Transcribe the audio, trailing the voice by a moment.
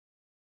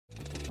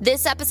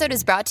This episode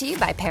is brought to you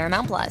by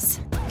Paramount Plus.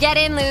 Get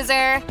in,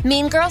 loser!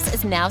 Mean Girls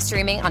is now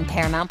streaming on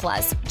Paramount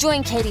Plus.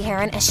 Join Katie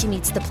Heron as she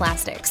meets the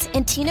plastics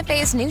in Tina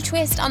Fey's new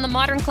twist on the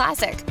modern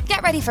classic.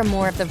 Get ready for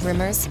more of the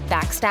rumors,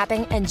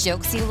 backstabbing, and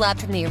jokes you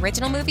loved from the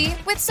original movie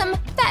with some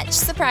fetch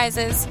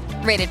surprises.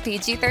 Rated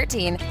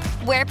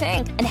PG-13. Wear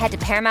pink and head to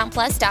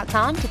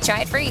ParamountPlus.com to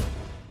try it free.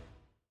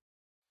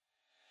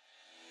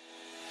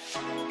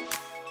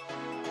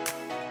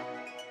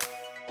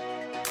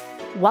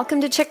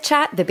 Welcome to Chick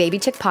Chat, the Baby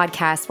Chick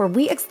podcast, where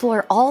we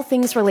explore all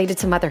things related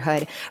to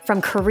motherhood,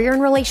 from career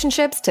and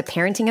relationships to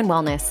parenting and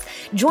wellness.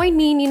 Join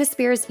me, Nina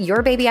Spears,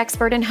 your baby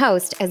expert and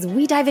host, as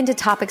we dive into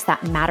topics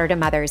that matter to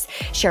mothers,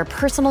 share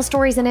personal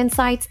stories and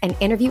insights, and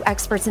interview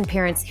experts and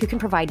parents who can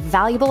provide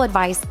valuable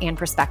advice and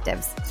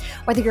perspectives.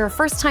 Whether you're a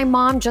first-time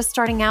mom just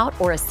starting out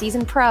or a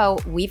seasoned pro,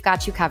 we've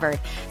got you covered.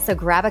 So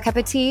grab a cup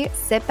of tea,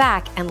 sit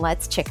back, and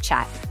let's Chick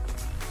Chat.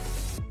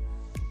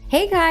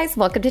 Hey guys,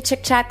 welcome to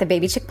Chick Chat, the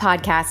Baby Chick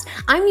podcast.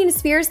 I'm Nina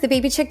Spears, the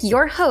Baby Chick,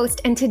 your host,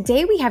 and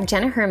today we have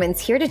Jenna Hermans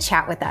here to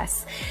chat with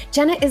us.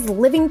 Jenna is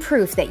living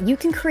proof that you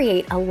can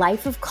create a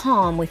life of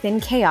calm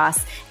within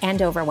chaos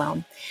and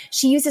overwhelm.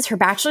 She uses her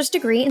bachelor's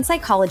degree in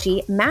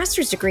psychology,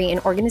 master's degree in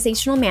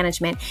organizational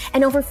management,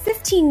 and over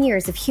 15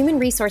 years of human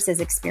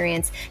resources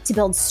experience to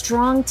build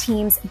strong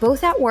teams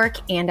both at work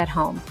and at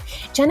home.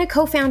 Jenna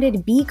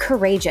co-founded Be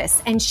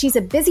Courageous, and she's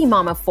a busy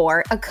mom of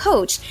four, a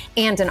coach,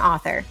 and an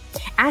author.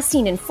 As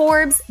seen in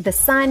Forbes, The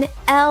Sun,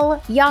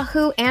 Elle,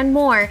 Yahoo, and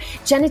more,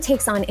 Jenna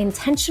takes on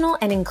intentional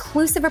and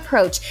inclusive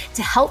approach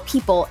to help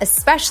people,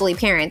 especially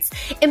parents,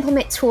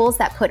 implement tools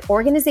that put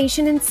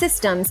organization and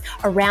systems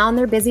around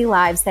their busy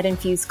lives that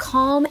infuse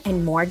calm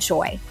and more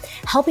joy,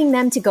 helping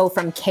them to go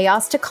from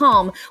chaos to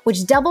calm,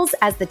 which doubles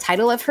as the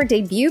title of her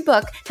debut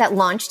book that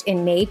launched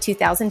in May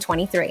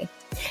 2023.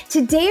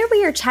 Today,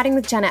 we are chatting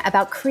with Jenna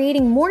about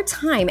creating more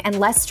time and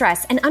less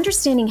stress and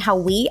understanding how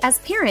we as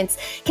parents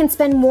can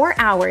spend more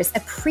hours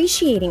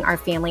appreciating our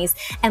families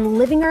and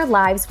living our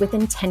lives with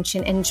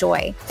intention and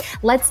joy.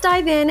 Let's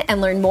dive in and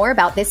learn more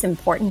about this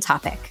important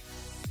topic.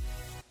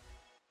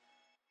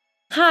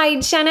 Hi,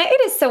 Jenna.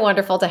 It is so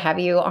wonderful to have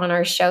you on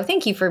our show.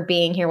 Thank you for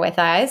being here with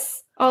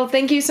us. Oh,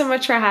 thank you so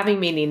much for having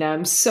me, Nina.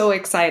 I'm so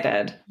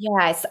excited.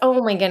 Yes.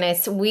 Oh my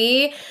goodness.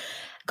 We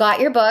got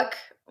your book.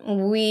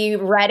 We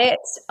read it.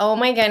 Oh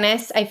my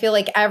goodness. I feel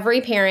like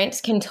every parent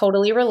can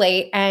totally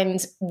relate.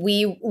 And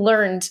we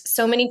learned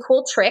so many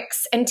cool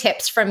tricks and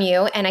tips from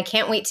you. And I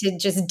can't wait to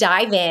just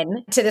dive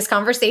in to this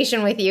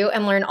conversation with you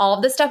and learn all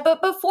of this stuff.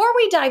 But before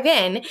we dive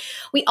in,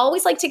 we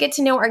always like to get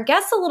to know our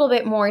guests a little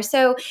bit more.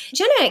 So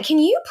Jenna, can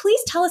you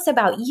please tell us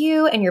about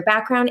you and your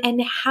background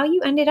and how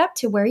you ended up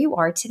to where you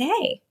are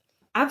today?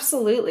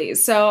 Absolutely.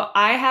 So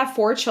I have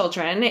four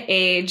children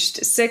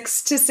aged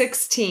 6 to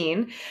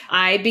 16.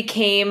 I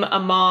became a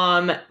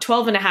mom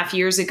 12 and a half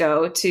years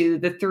ago to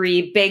the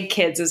three big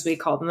kids, as we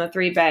call them, the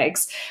three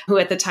bags, who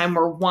at the time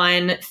were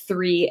 1,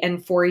 3,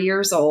 and 4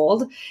 years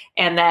old.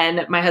 And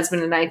then my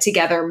husband and I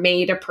together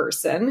made a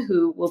person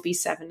who will be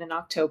 7 in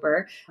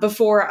October.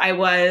 Before I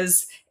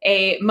was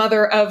a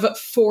mother of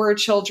four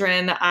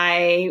children,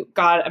 I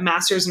got a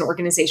master's in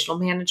organizational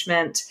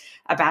management,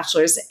 a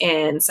bachelor's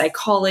in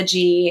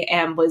psychology,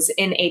 and was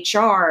in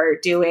HR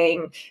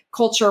doing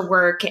culture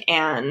work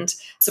and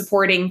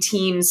supporting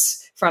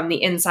teams from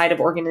the inside of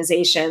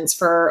organizations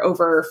for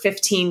over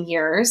 15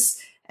 years.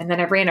 And then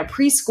I ran a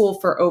preschool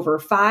for over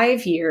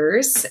 5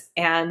 years.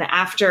 And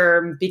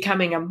after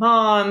becoming a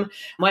mom,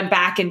 went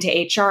back into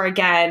HR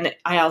again.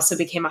 I also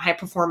became a high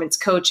performance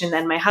coach. And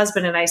then my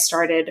husband and I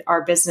started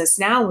our business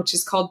now, which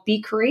is called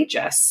Be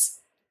Courageous.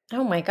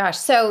 Oh my gosh.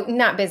 So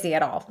not busy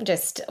at all,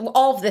 just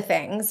all of the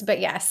things, but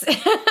yes.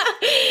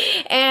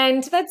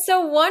 And that's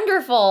so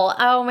wonderful.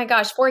 Oh my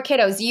gosh. 4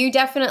 kiddos. You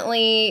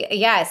definitely,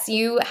 yes,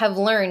 you have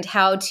learned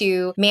how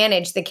to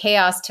manage the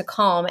chaos to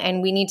calm.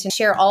 And we need to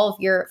share all of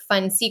your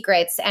fun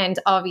secrets and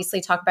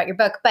obviously talk about your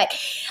book. But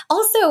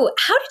also,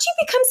 how did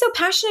you become so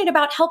passionate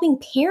about helping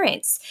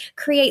parents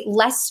create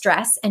less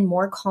stress and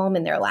more calm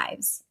in their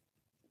lives?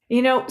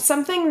 You know,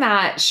 something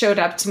that showed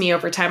up to me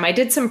over time, I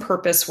did some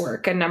purpose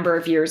work a number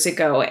of years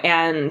ago,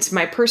 and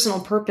my personal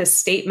purpose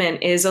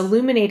statement is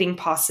illuminating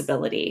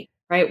possibility,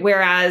 right?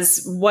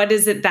 Whereas what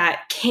is it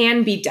that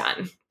can be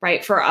done,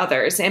 right, for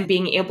others, and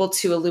being able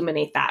to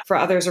illuminate that for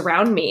others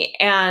around me.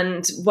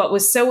 And what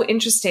was so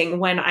interesting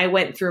when I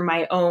went through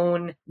my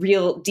own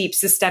real deep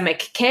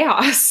systemic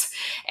chaos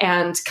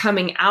and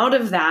coming out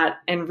of that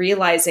and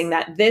realizing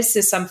that this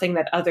is something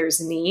that others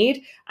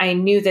need, I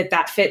knew that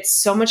that fits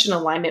so much in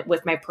alignment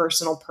with my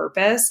personal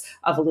purpose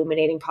of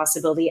illuminating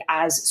possibility,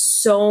 as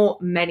so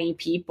many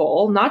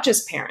people, not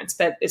just parents,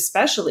 but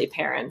especially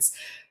parents,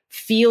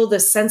 feel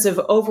this sense of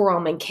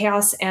overwhelming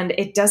chaos, and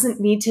it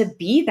doesn't need to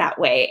be that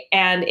way.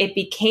 And it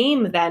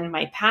became then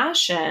my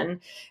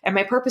passion and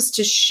my purpose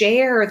to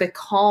share the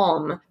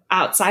calm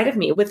outside of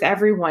me with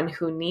everyone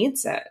who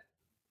needs it.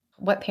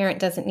 What parent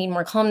doesn't need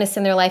more calmness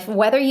in their life?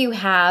 Whether you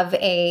have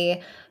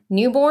a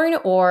newborn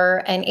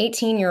or an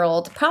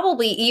 18-year-old,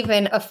 probably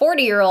even a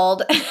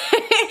 40-year-old,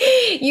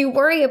 you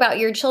worry about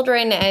your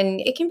children and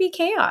it can be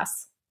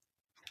chaos.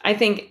 I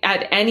think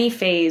at any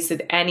phase,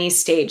 at any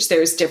stage,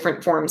 there's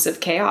different forms of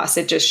chaos.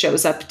 It just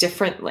shows up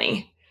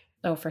differently.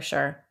 Oh, for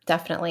sure.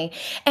 Definitely.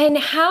 And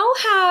how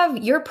have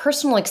your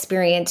personal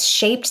experience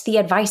shaped the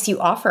advice you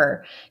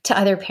offer to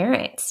other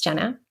parents,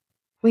 Jenna?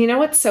 Well, you know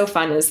what's so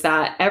fun is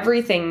that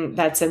everything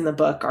that's in the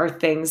book are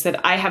things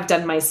that I have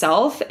done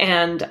myself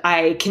and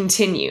I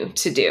continue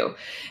to do.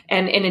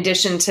 And in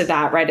addition to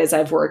that, right, as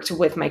I've worked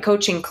with my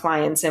coaching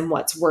clients and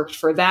what's worked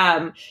for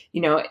them,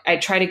 I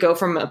try to go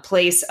from a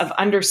place of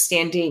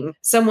understanding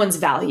someone's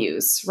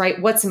values,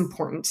 right? What's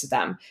important to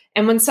them.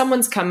 And when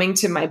someone's coming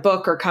to my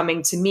book or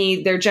coming to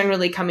me, they're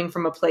generally coming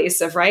from a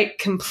place of, right,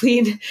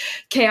 complete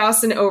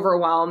chaos and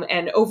overwhelm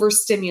and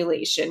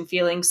overstimulation,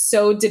 feeling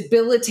so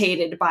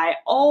debilitated by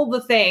all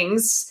the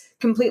things,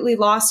 completely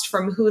lost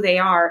from who they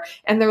are.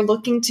 And they're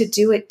looking to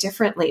do it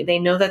differently. They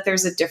know that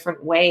there's a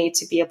different way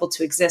to be able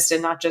to exist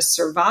and not just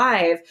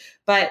survive,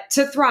 but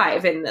to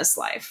thrive in this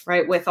life,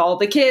 right? With all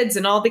the kids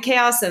and all the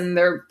chaos and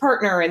their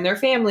partner and their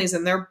families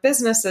and their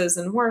businesses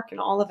and work and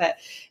all of it.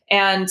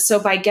 And so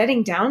by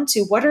getting down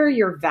to what are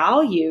your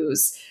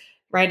values,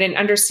 right, and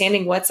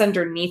understanding what's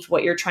underneath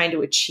what you're trying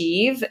to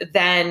achieve,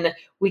 then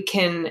we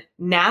can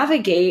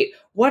navigate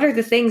what are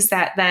the things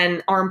that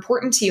then are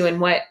important to you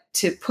and what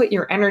to put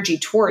your energy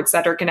towards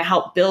that are going to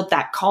help build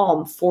that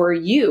calm for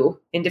you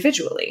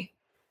individually.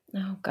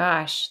 Oh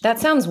gosh, that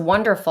sounds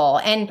wonderful.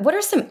 And what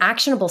are some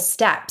actionable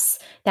steps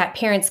that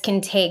parents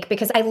can take?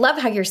 Because I love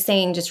how you're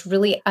saying just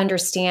really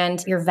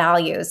understand your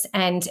values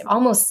and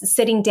almost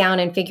sitting down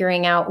and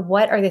figuring out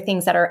what are the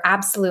things that are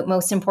absolute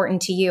most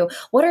important to you.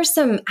 What are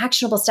some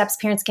actionable steps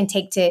parents can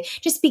take to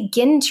just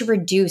begin to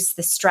reduce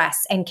the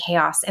stress and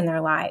chaos in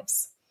their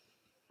lives?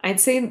 I'd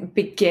say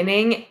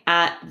beginning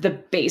at the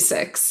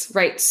basics,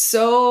 right?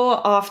 So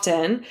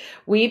often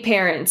we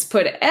parents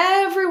put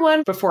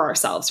everyone before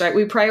ourselves, right?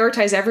 We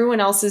prioritize everyone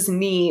else's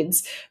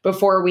needs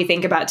before we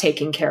think about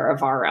taking care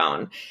of our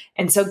own.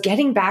 And so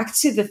getting back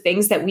to the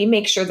things that we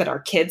make sure that our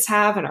kids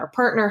have and our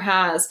partner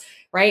has,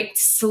 right?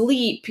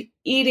 Sleep,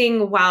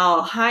 eating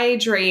well,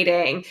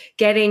 hydrating,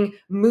 getting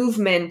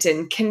movement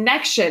and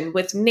connection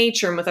with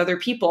nature and with other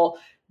people,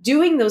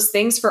 doing those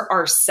things for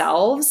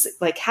ourselves,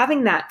 like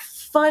having that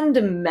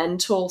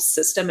fundamental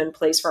system in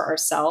place for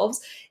ourselves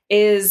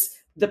is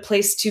the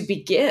place to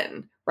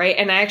begin, right?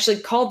 And I actually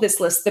called this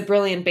list the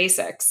Brilliant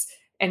Basics.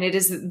 And it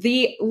is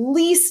the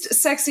least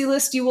sexy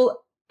list you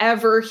will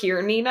ever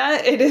hear, Nina.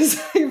 It is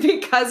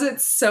because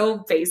it's so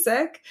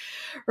basic,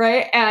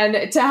 right?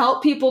 And to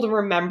help people to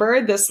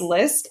remember this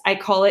list, I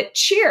call it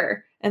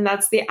CHEER. And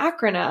that's the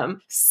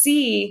acronym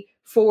C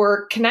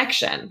for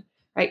connection.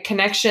 Right?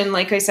 Connection,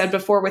 like I said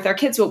before, with our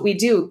kids, what we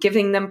do,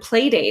 giving them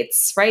play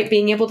dates, right?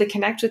 Being able to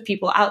connect with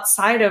people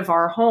outside of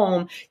our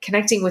home,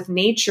 connecting with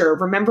nature,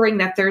 remembering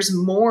that there's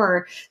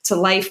more to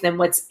life than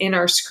what's in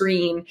our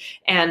screen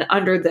and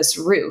under this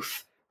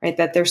roof, right?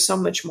 That there's so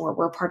much more.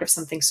 We're part of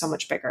something so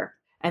much bigger.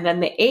 And then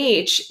the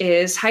H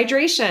is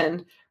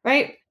hydration,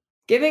 right?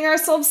 Giving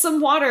ourselves some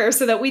water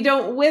so that we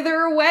don't wither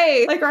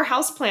away like our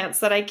houseplants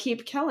that I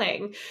keep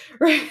killing,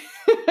 right?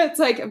 It's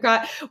like I've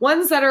got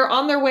ones that are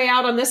on their way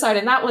out on this side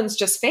and that one's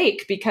just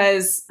fake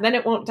because then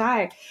it won't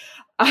die.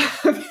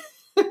 I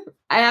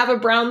have a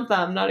brown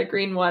thumb, not a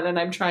green one, and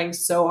I'm trying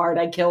so hard.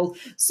 I killed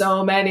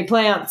so many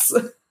plants.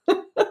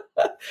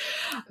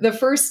 The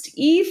first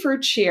E for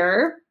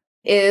CHEER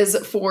is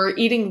for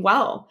eating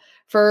well,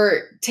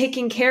 for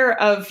taking care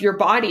of your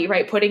body,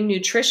 right? Putting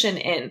nutrition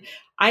in.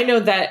 I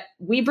know that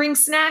we bring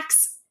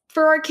snacks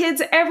for our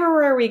kids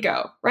everywhere we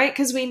go, right?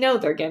 Because we know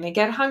they're going to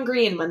get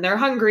hungry. And when they're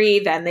hungry,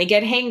 then they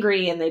get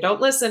hangry and they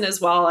don't listen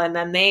as well. And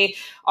then they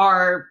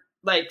are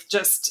like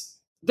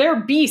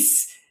they're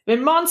beasts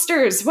and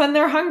monsters when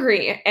they're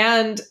hungry.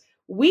 And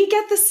we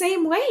get the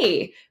same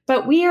way,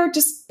 but we are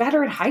just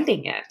better at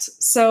hiding it.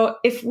 So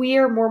if we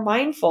are more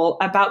mindful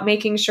about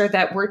making sure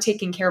that we're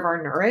taking care of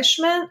our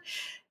nourishment,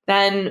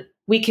 then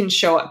we can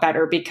show up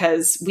better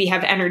because we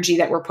have energy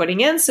that we're putting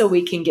in, so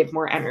we can give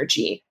more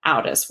energy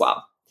out as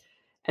well.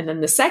 And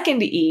then the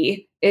second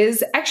E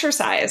is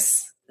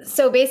exercise.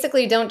 So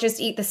basically, don't just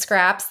eat the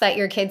scraps that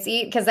your kids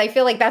eat, because I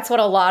feel like that's what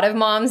a lot of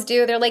moms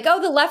do. They're like,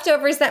 oh, the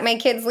leftovers that my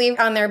kids leave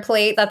on their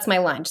plate, that's my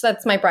lunch.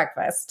 That's my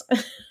breakfast.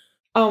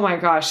 Oh my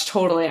gosh,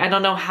 totally. I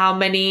don't know how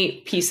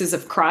many pieces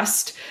of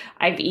crust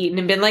I've eaten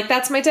and been like,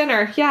 that's my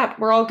dinner. Yeah,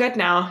 we're all good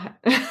now.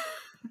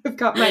 I've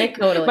got my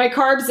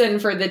carbs in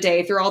for the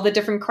day through all the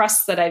different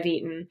crusts that I've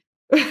eaten.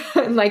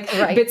 And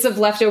bits of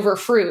leftover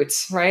fruit,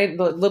 right?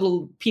 The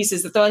little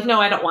pieces that they're like,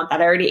 no, I don't want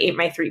that. I already ate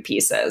my 3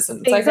 pieces.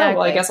 And it's like, oh,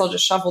 well, I guess I'll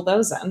just shovel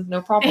those in.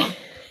 No problem.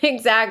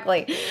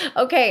 Exactly.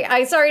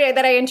 Okay. Sorry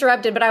that I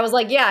interrupted, but I was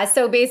like, yeah,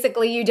 so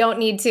basically you don't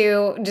need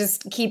to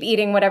just keep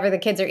eating whatever the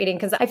kids are eating.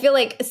 Because I feel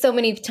like so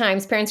many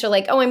times parents are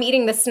like, oh, I'm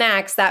eating the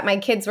snacks that my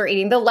kids were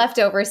eating, the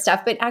leftover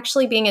stuff, but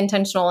actually being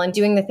intentional and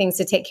doing the things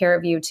to take care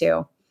of you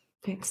too.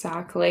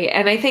 Exactly.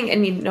 And I think,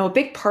 a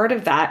big part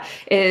of that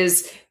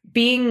is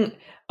being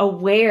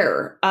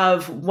aware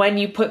of when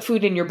you put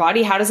food in your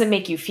body, how does it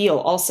make you feel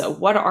also?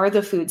 What are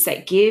the foods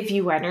that give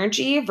you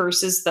energy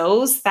versus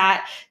those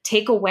that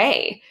take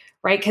away,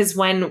 right? Because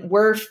when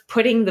we're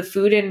putting the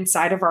food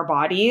inside of our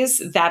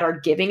bodies that are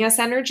giving us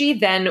energy,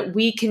 then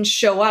we can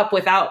show up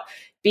without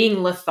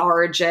being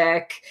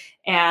lethargic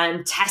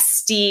and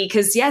testy.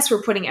 Because yes,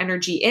 we're putting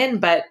energy in,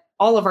 but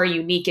all of our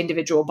unique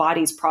individual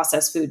bodies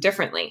process food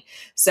differently.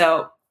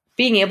 So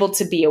being able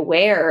to be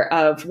aware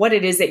of what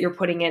it is that you're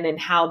putting in and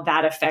how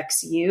that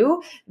affects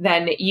you,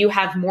 then you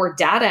have more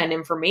data and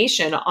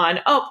information on,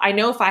 oh, I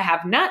know if I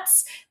have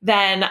nuts,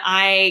 then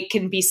I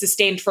can be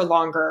sustained for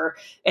longer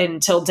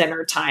until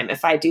dinner time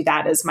if I do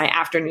that as my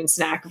afternoon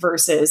snack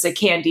versus a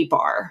candy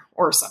bar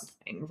or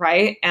something,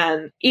 right?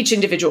 And each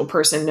individual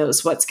person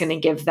knows what's going to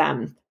give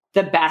them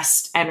the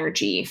best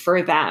energy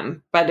for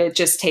them, but it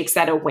just takes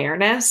that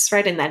awareness,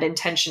 right? And that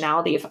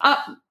intentionality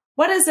of,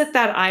 what is it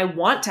that I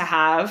want to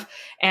have?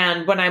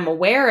 And when I'm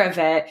aware of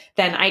it,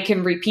 then I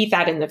can repeat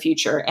that in the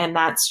future. And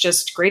that's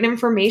just great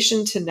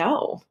information to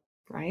know,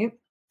 right?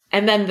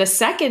 And then the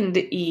second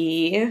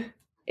E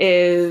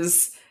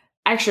is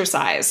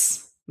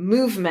exercise,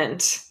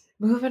 movement,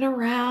 moving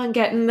around,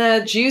 getting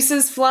the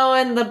juices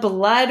flowing, the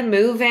blood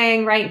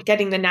moving, right?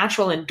 Getting the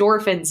natural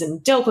endorphins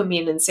and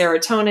dopamine and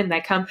serotonin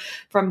that come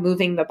from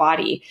moving the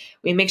body.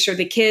 We make sure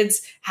the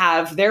kids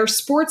have their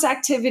sports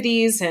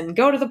activities and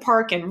go to the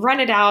park and run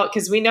it out,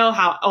 because we know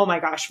how, oh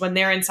my gosh, when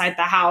they're inside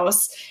the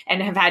house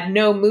and have had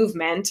no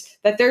movement,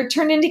 that they're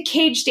turned into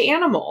caged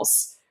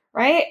animals,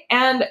 right?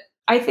 And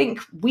I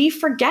think we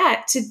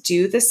forget to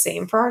do the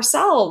same for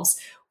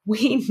ourselves.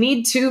 We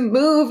need to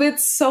move.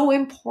 It's so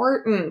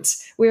important.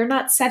 We are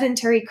not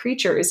sedentary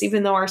creatures,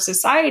 even though our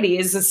society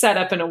is set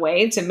up in a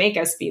way to make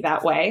us be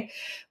that way.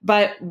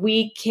 But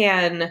we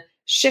can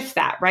shift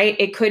that, right?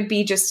 It could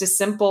be just as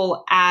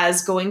simple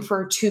as going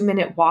for a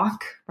 2-minute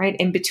walk, right?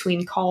 In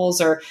between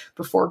calls or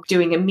before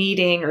doing a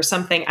meeting or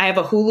something. I have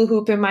a hula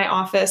hoop in my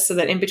office so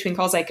that in between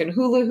calls I can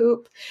hula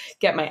hoop,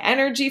 get my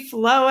energy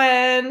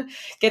flowing,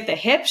 get the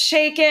hips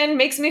shaking,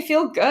 makes me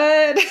feel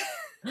good.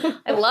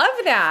 I love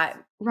that.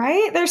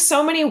 Right? There's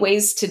so many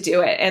ways to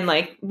do it. And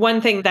like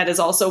one thing that has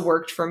also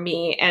worked for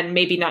me, and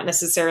maybe not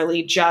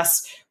necessarily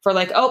just for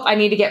like, oh, I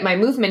need to get my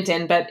movement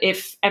in, but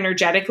if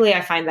energetically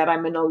I find that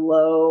I'm in a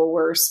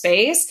lower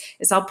space,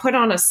 is I'll put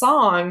on a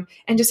song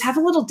and just have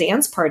a little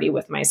dance party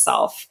with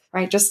myself,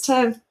 right? Just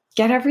to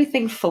get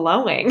everything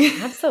flowing.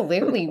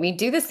 Absolutely. We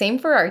do the same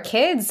for our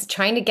kids,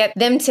 trying to get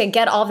them to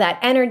get all that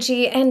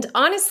energy. And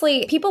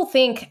honestly, people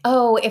think,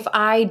 oh, if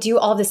I do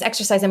all this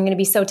exercise, I'm going to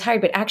be so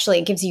tired. But actually,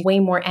 it gives you way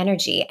more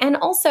energy. And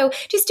also,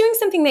 just doing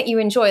something that you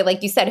enjoy,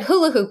 like you said,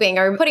 hula hooping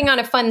or putting on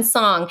a fun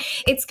song,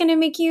 it's going to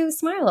make you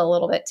smile a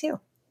little bit too.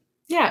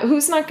 Yeah,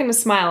 who's not going to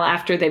smile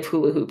after they've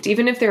hula hooped?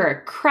 Even if they're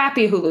a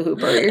crappy hula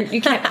hooper, you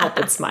can't help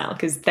but smile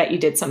because that you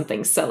did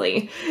something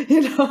silly,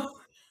 you know?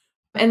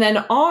 And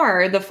then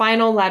R, the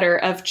final letter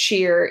of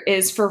cheer,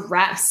 is for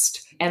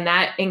rest. And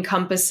that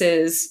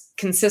encompasses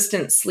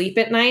consistent sleep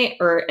at night,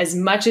 or as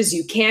much as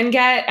you can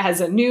get.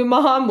 As a new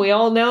mom, we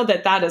all know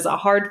that that is a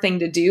hard thing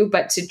to do,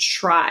 but to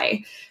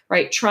try,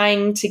 right?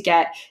 Trying to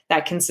get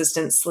that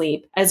consistent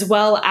sleep, as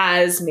well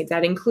as maybe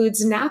that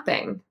includes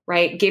napping,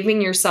 right?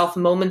 Giving yourself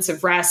moments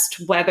of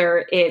rest,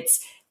 whether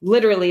it's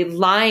literally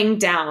lying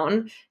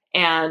down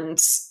and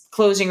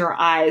closing your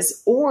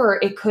eyes, or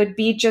it could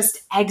be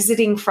just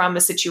exiting from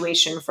a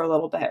situation for a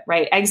little bit,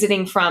 right?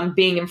 Exiting from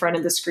being in front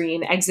of the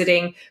screen,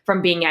 exiting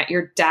from being at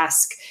your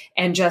desk,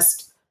 and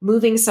just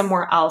moving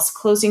somewhere else,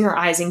 closing your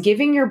eyes and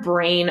giving your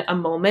brain a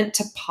moment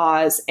to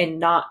pause and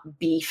not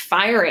be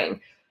firing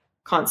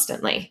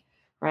constantly,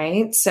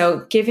 right?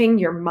 So giving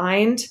your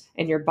mind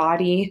and your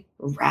body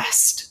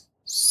rest.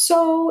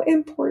 So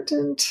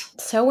important.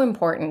 So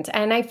important.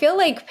 And I feel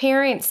like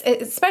parents,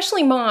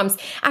 especially moms,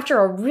 after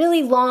a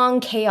really long,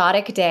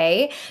 chaotic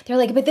day, they're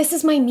like, but this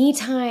is my me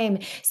time.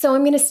 So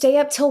I'm going to stay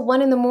up till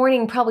 1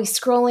 a.m, probably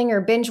scrolling or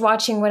binge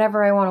watching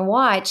whatever I want to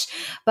watch.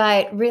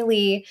 But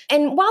really,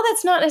 and while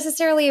that's not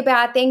necessarily a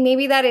bad thing,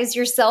 maybe that is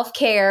your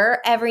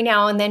self-care every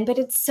now and then, but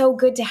it's so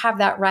good to have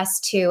that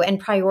rest too,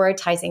 and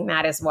prioritizing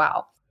that as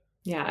well.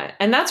 Yeah.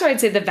 And that's where I'd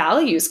say the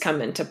values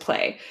come into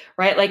play,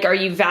 right? Like, are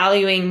you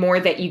valuing more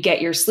that you get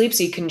your sleep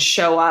so you can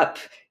show up,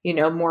 you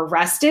know, more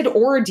rested,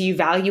 or do you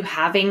value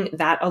having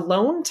that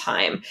alone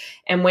time?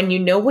 And when you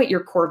know what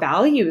your core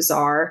values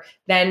are,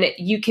 then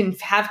you can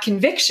have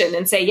conviction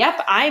and say,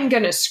 yep, I'm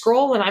going to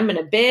scroll and I'm going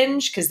to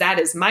binge because that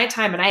is my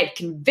time and I have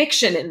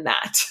conviction in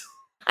that.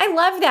 I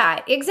love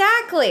that.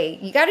 Exactly.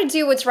 You got to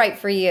do what's right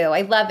for you.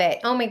 I love it.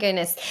 Oh my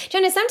goodness.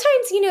 Jenna,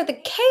 sometimes, the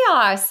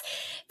chaos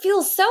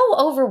feels so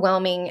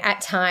overwhelming at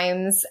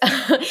times.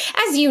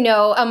 As you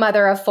know, a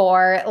mother of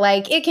 4,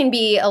 like it can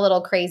be a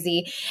little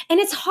crazy. And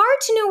it's hard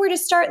to know where to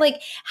start.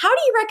 Like, how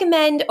do you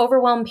recommend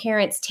overwhelmed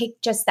parents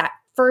take just that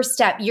first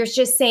step? You're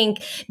just saying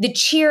the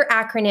CHEER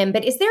acronym,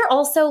 but is there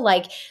also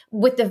like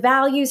with the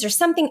values or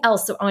something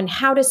else on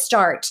how to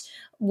start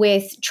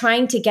with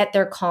trying to get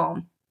their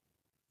calm?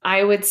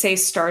 I would say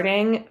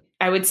starting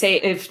I would say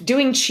if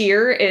doing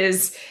cheer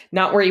is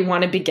not where you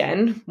want to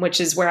begin,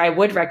 which is where I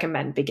would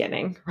recommend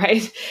beginning,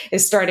 right?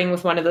 Is starting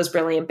with one of those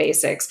brilliant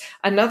basics.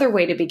 Another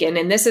way to begin,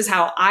 and this is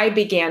how I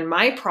began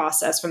my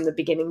process from the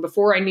beginning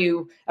before I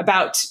knew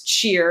about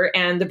cheer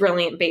and the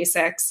brilliant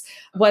basics,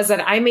 was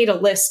that I made a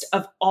list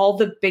of all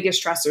the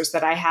biggest stressors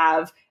that I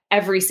have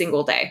every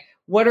single day.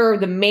 What are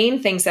the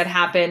main things that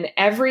happen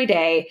every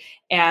day?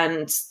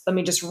 And let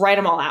me just write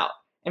them all out.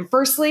 And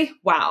firstly,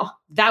 wow,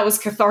 that was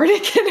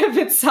cathartic in of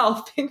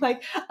itself. Being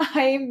like,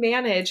 I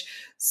manage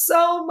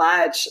so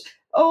much.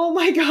 Oh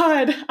my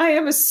God, I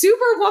am a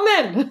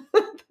superwoman.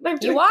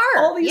 You are.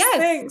 All these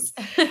things.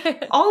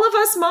 All of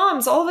us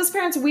moms, all of us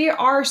parents, we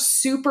are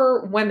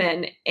super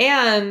women,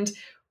 and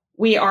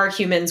we are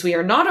humans. We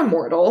are not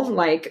immortal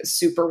like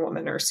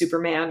Superwoman or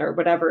Superman or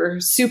whatever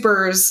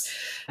supers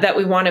that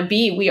we want to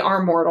be. We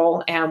are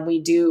mortal, and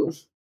we do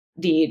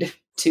need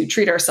to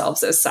treat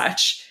ourselves as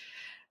such,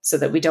 so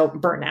that we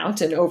don't burn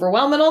out and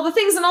overwhelm and all the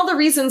things and all the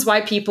reasons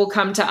why people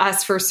come to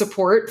us for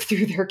support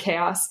through their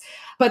chaos.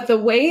 But the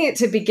way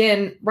to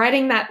begin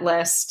writing that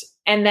list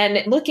and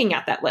then looking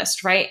at that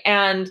list, right?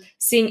 And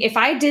seeing if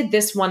I did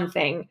this one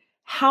thing,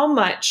 how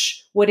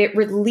much would it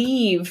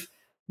relieve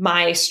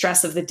my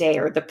stress of the day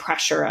or the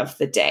pressure of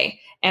the day?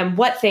 And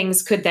what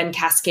things could then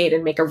cascade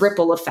and make a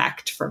ripple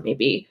effect for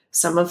maybe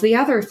some of the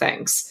other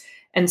things?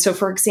 And so,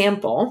 for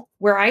example,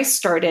 where I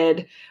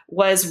started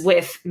was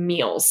with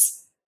meals.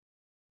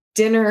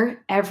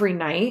 Dinner every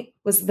night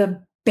was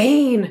the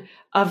bane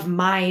of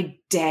my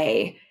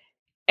day.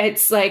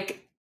 It's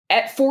like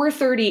at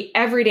 4:30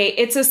 every day,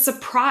 it's a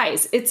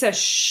surprise. It's a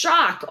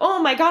shock. Oh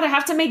my God, I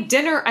have to make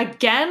dinner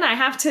again. I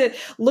have to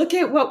look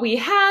at what we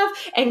have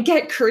and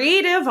get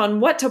creative on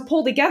what to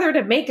pull together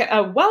to make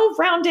a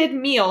well-rounded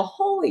meal.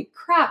 Holy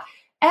crap.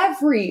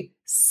 Every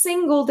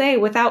single day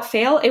without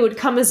fail, it would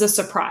come as a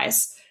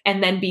surprise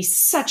and then be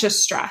such a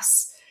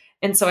stress.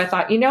 And so I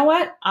thought, you know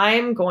what?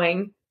 I'm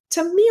going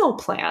to meal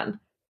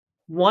plan.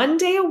 One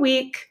day a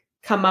week,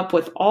 come up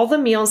with all the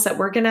meals that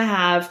we're going to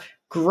have,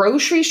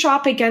 grocery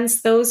shop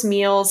against those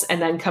meals,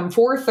 and then come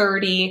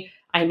 4:30,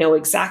 I know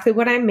exactly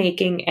what I'm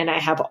making, and I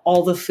have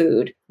all the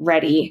food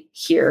ready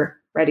here,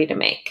 ready to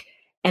make.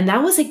 And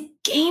that was a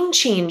game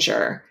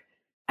changer,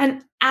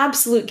 an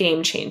absolute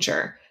game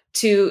changer,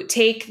 to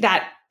take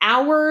that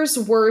hours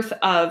worth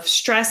of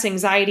stress,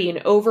 anxiety,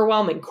 and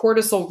overwhelm and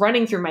cortisol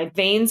running through my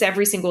veins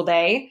every single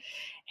day,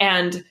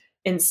 and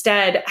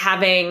instead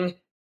having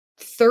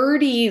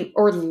 30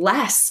 or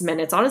less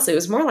minutes, honestly, it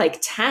was more like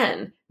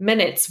 10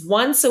 minutes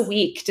once a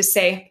week to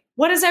say,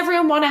 what does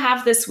everyone want to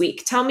have this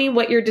week? Tell me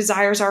what your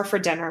desires are for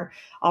dinner.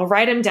 I'll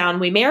write them down.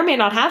 We may or may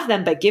not have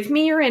them, but give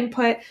me your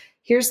input.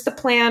 Here's the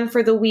plan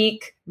for the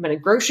week. I'm going to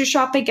grocery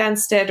shop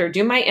against it or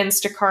do my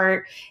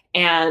Instacart,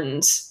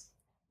 and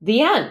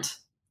the end.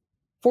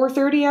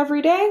 4:30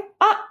 every day?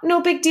 No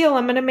big deal.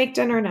 I'm going to make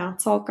dinner now.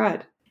 It's all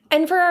good.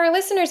 And for our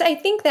listeners, I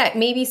think that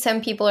maybe some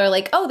people are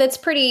like, oh, that's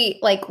pretty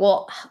like,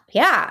 well,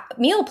 yeah,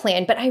 meal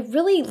plan. But I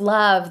really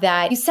love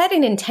that you set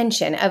an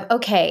intention of,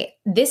 okay,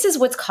 this is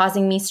what's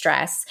causing me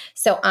stress.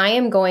 So I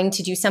am going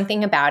to do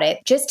something about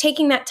it, just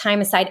taking that time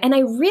aside. And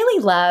I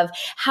really love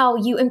how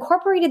you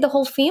incorporated the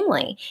whole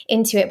family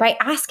into it by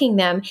asking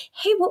them,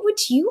 hey, what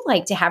would you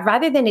like to have?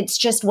 Rather than it's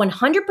just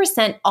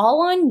 100%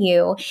 all on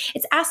you,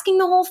 it's asking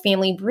the whole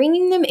family,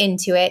 bringing them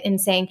into it and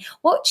saying,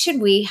 what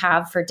should we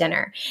have for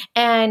dinner?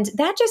 And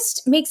that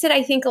just makes it,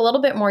 I think, a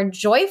little bit more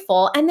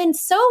joyful and then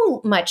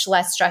so much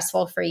less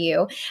stressful for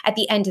you at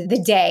the end of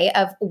the day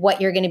of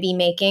what you're going to be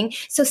making.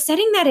 So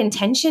setting that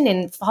intention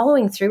and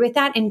following through with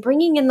that and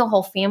bringing in the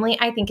whole family,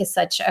 I think is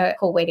such a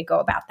cool way to go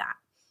about that.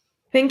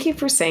 Thank you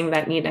for saying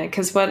that, Nina,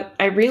 because what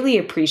I really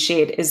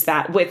appreciate is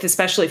that with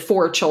especially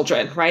 4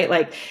 children, right?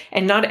 Like,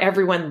 and not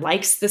everyone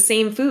likes the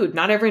same food.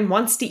 Not everyone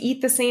wants to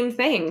eat the same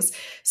things.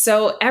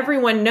 So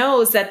everyone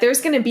knows that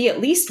there's going to be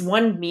at least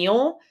one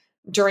meal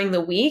during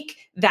the week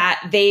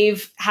that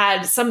they've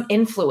had some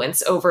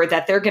influence over,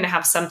 that they're going to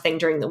have something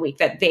during the week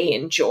that they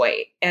enjoy.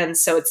 And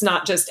so it's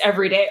not just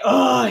every day,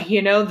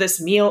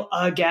 this meal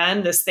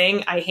again, this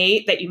thing I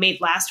hate that you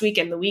made last week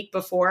and the week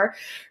before,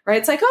 right?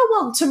 It's like, oh,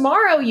 well,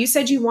 tomorrow you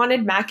said you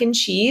wanted mac and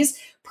cheese.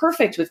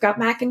 Perfect. We've got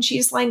mac and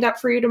cheese lined up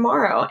for you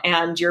tomorrow.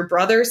 And your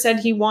brother said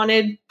he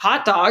wanted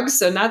hot dogs.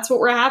 So that's what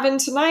we're having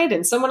tonight.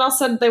 And someone else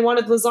said they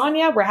wanted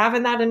lasagna. We're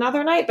having that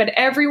another night. But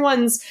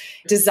everyone's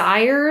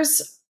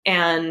desires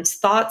and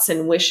thoughts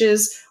and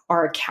wishes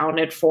are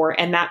accounted for.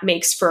 And that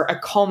makes for a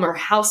calmer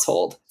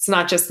household. It's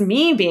not just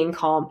me being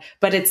calm,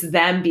 but it's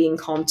them being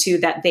calm too,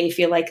 that they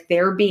feel like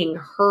they're being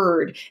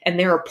heard and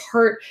they're a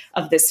part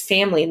of this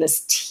family and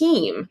this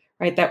team,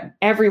 right? That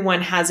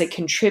everyone has a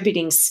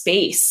contributing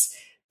space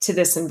to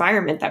this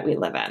environment that we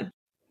live in.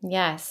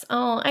 Yes.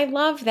 Oh, I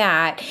love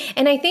that.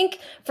 And I think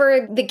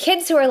for the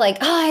kids who are like,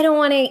 oh, I don't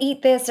want to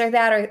eat this or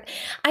that, or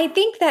I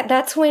think that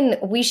that's when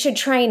we should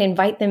try and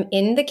invite them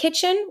in the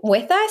kitchen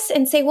with us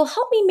and say, well,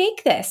 help me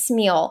make this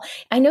meal.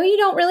 I know you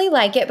don't really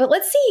like it, but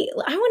let's see.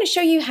 I want to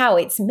show you how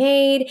it's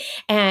made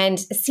and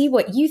see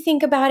what you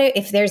think about it.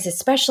 If there's a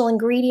special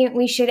ingredient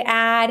we should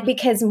add,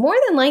 because more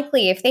than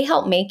likely, if they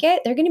help make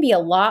it, they're going to be a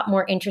lot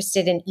more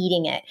interested in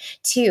eating it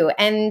too.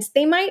 And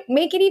they might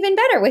make it even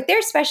better with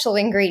their special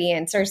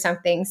ingredients or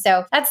something.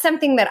 So that's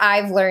something that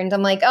I've learned.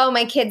 I'm like, oh,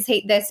 my kids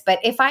hate this. But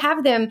if I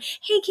have them,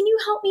 hey, can you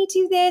help me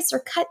do this or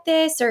cut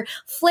this or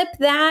flip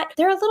that?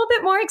 They're a little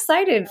bit more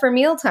excited for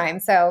mealtime.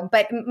 So,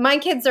 but my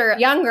kids are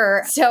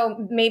younger,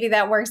 so maybe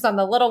that works on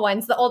the little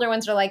ones. The older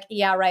ones are like,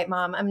 yeah, right,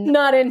 Mom, I'm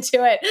not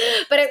into it.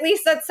 But at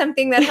least that's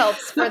something that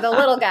helps for the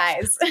little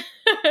guys.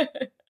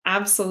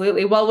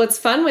 Absolutely. Well, what's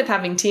fun with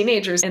having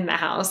teenagers in the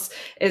house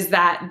is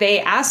that they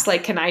ask,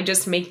 like, can I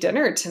just make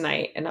dinner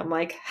tonight? And I'm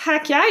like,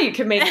 heck yeah, you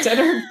can make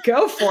dinner.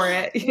 Go for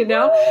it, you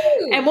know?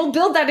 Woo! And we'll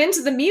build that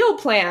into the meal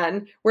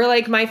plan where,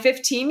 like, my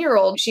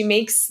 15-year-old, she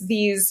makes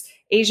these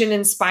Asian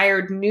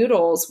inspired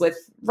noodles with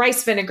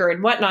rice vinegar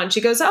and whatnot. And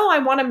she goes, oh, I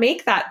want to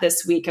make that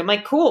this week. I'm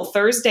like, cool,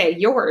 Thursday,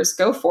 yours,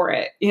 go for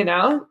it. You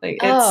know, like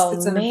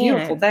it's a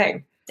beautiful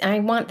thing. I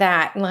want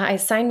that.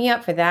 Sign me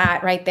up for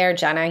that right there,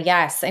 Jenna.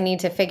 Yes, I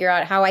need to figure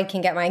out how I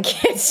can get my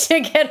kids to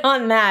get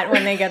on that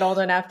when they get old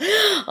enough.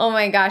 Oh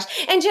my gosh.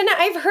 And Jenna,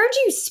 I've heard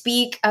you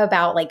speak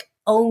about like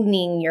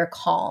owning your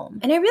calm.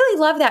 And I really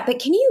love that. But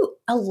can you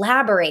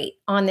elaborate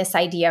on this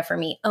idea for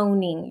me,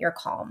 owning your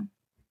calm?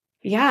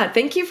 Yeah,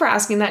 thank you for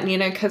asking that,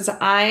 Nina, because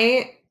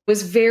I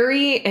was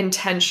very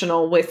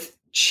intentional with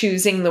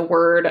choosing the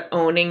word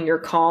owning your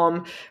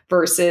calm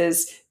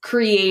versus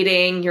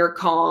creating your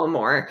calm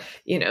or,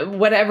 you know,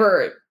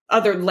 whatever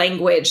other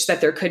language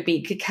that there could be,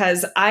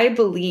 because I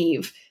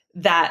believe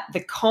that the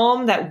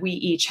calm that we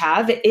each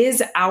have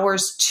is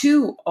ours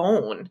to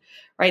own,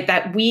 right?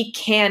 That we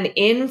can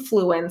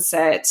influence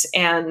it.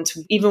 And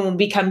even when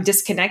we become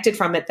disconnected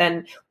from it,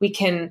 then we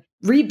can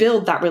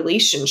rebuild that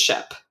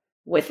relationship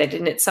with it.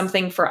 And it's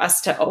something for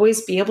us to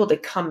always be able to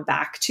come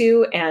back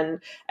to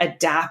and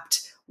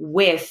adapt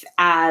with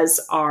as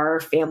our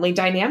family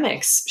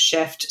dynamics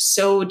shift.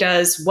 So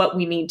does what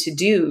we need to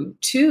do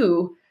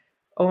to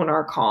own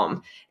our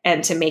calm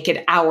and to make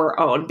it our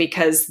own,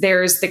 because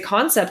there's the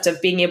concept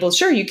of being able,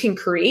 sure, you can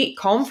create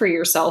calm for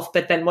yourself,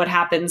 but then what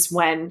happens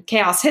when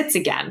chaos hits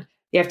again?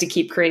 You have to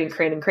keep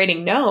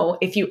creating. No,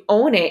 if you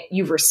own it,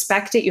 you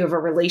respect it, you have a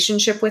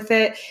relationship with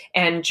it,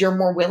 and you're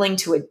more willing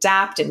to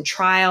adapt and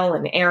trial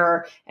and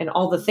error and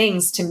all the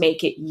things to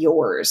make it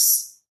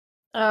yours.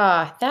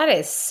 Oh, that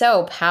is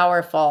so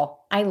powerful.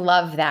 I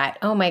love that.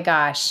 Oh my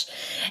gosh.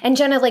 And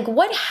Jenna, like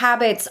what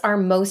habits are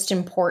most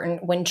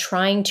important when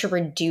trying to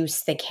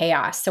reduce the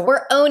chaos? So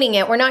we're owning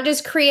it. We're not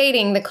just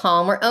creating the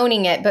calm, we're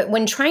owning it. But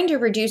when trying to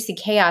reduce the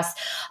chaos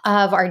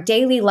of our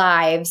daily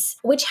lives,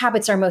 which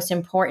habits are most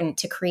important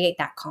to create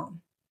that calm,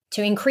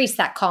 to increase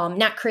that calm,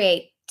 not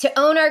create, to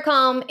own our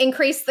calm,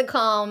 increase the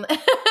calm?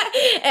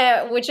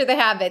 Which are the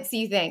habits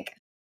you think?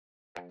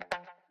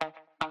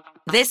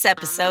 This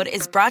episode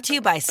is brought to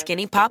you by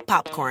Skinny Pop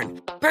Popcorn.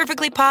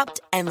 Perfectly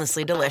popped,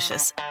 endlessly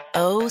delicious.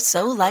 Oh,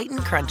 so light and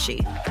crunchy.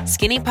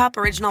 Skinny Pop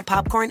Original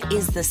Popcorn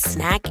is the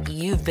snack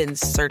you've been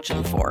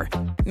searching for.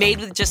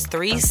 Made with just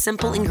 3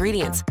 simple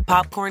ingredients: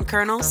 popcorn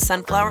kernels,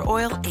 sunflower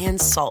oil,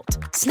 and salt.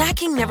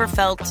 Snacking never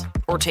felt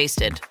or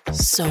tasted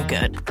so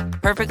good.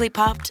 Perfectly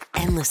popped,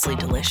 endlessly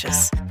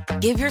delicious.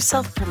 Give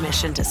yourself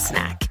permission to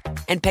snack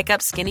and pick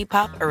up Skinny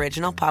Pop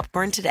Original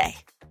Popcorn today.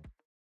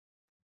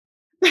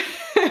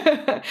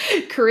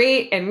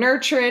 Create and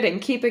nurture it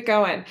and keep it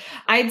going.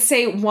 I'd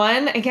say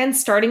one, again,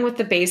 starting with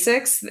the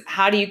basics.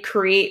 How do you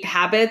create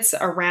habits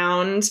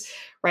around,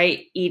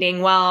 right,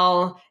 eating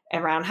well,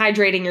 around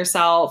hydrating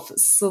yourself,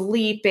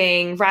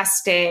 sleeping,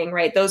 resting,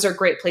 right? Those are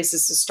great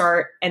places to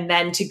start. And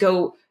then to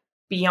go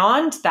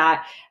beyond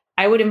that,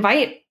 I would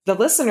invite the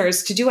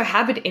listeners to do a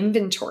habit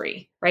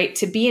inventory, right?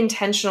 To be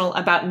intentional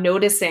about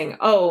noticing,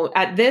 oh,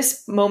 at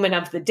this moment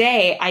of the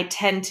day, I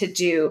tend to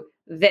do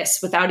this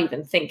without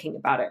even thinking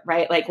about it,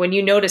 right? Like when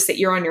you notice that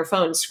you're on your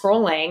phone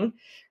scrolling,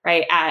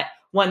 right, at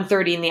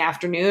 1:30 in the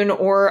afternoon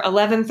or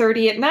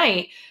 11:30 at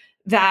night,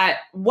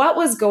 that what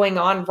was going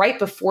on right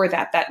before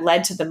that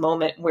led to the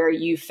moment where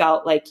you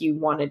felt like you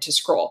wanted to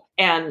scroll.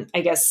 And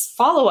I guess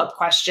follow-up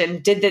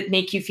question, did that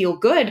make you feel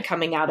good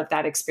coming out of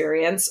that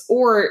experience?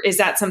 Or is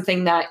that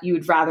something that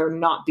you'd rather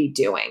not be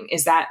doing?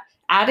 Is that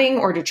adding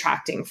or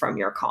detracting from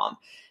your calm?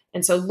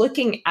 And so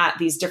looking at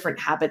these different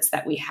habits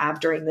that we have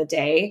during the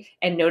day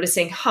and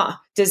noticing,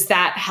 does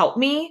that help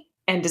me?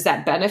 And does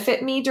that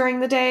benefit me during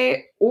the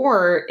day?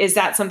 Or is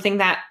that something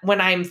that when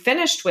I'm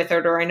finished with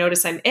it, or I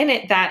notice I'm in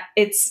it, that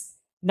it's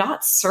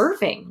not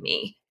serving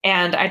me?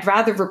 And I'd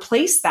rather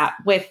replace that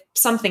with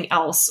something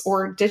else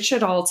or ditch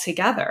it all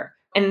together.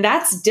 And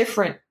that's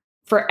different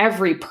for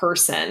every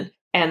person.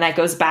 And that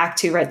goes back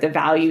to, right, the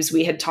values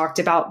we had talked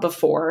about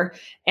before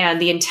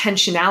and the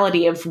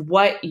intentionality of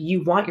what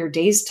you want your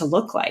days to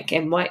look like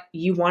and what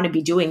you want to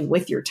be doing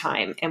with your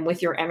time and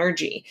with your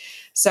energy.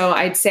 So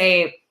I'd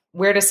say,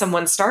 where does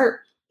someone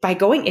start? By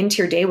going into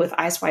your day with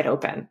eyes wide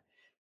open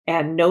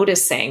and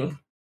noticing,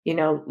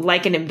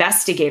 like an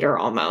investigator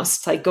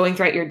almost, like going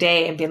throughout your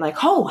day and being like,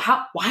 oh,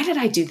 why did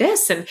I do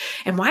this? And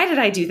why did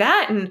I do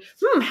that? And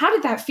how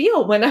did that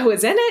feel when I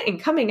was in it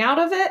and coming out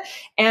of it?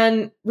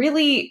 And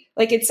really,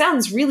 like, it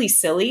sounds really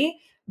silly,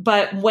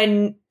 but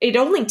when it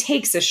only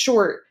takes a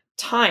short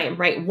time,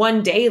 right?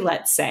 One day,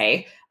 let's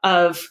say,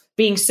 of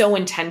being so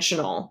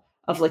intentional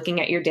of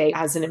looking at your day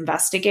as an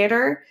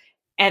investigator,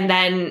 and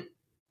then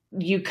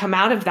you come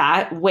out of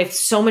that with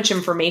so much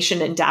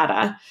information and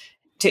data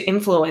to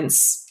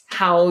influence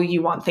how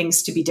you want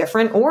things to be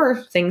different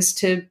or things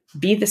to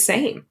be the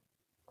same.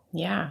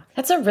 Yeah,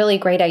 that's a really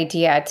great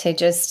idea to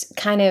just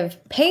kind of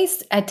pay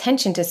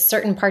attention to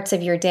certain parts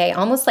of your day,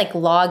 almost like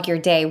log your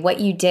day,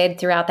 what you did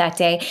throughout that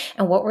day,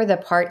 and what were the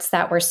parts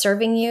that were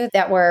serving you,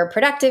 that were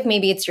productive.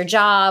 Maybe it's your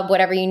job,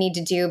 whatever you need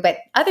to do, but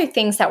other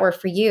things that were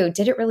for you,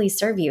 did it really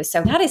serve you?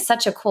 So that is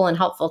such a cool and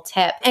helpful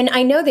tip. And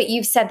I know that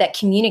you've said that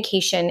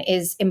communication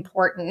is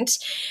important.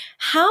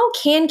 How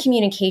can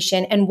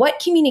communication and what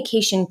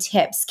communication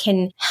tips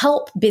can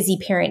help busy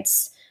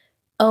parents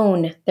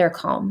own their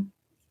calm?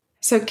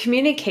 So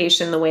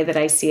communication, the way that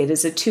I see it,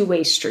 is a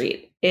two-way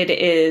street. It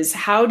is,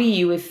 how do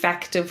you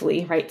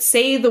effectively, right,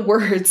 say the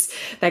words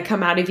that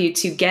come out of you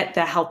to get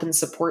the help and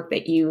support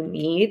that you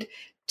need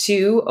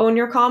to own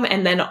your calm?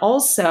 And then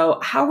also,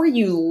 how are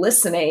you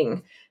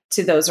listening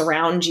to those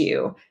around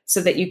you so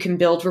that you can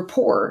build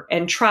rapport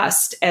and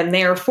trust? And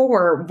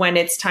therefore, when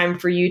it's time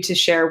for you to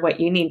share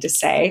what you need to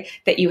say,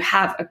 that you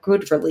have a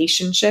good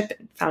relationship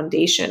and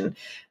foundation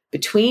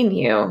between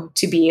you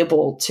to be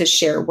able to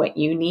share what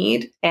you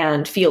need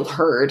and feel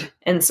heard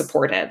and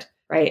supported,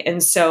 right?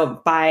 And so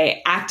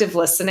by active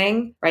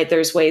listening, right,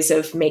 there's ways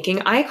of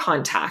making eye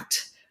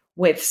contact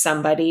with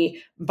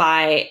somebody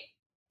by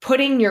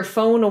putting your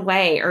phone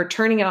away or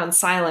turning it on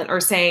silent or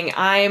saying,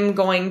 I'm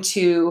going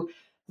to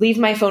leave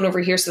my phone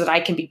over here so that I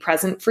can be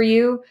present for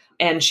you,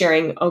 and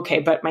sharing, okay,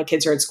 but my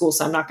kids are at school,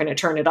 so I'm not going to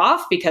turn it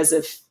off, because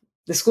if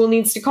the school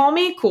needs to call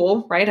me,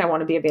 cool, right? I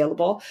want to be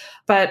available.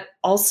 But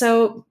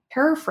also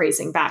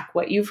paraphrasing back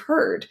what you've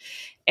heard.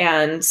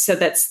 And so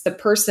that's the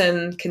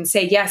person can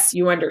say, yes,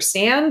 you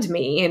understand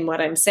me and what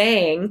I'm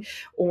saying,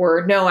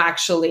 or no,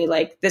 actually,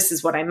 like, this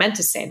is what I meant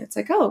to say. And it's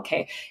like, oh,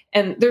 okay.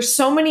 And there's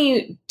so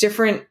many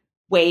different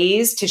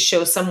ways to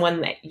show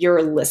someone that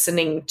you're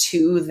listening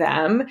to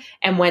them.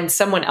 And when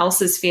someone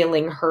else is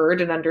feeling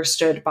heard and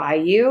understood by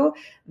you,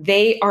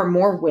 they are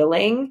more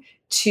willing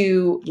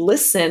to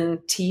listen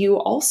to you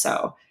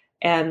also,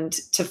 and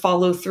to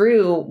follow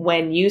through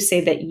when you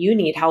say that you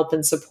need help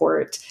and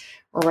support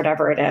or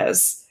whatever it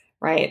is,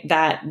 right?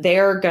 That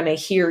they're going to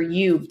hear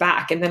you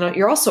back. And then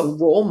you're also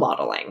role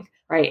modeling,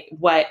 right?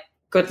 What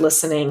good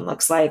listening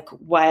looks like,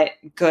 what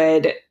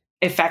good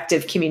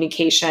effective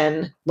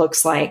communication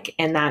looks like.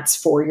 And that's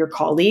for your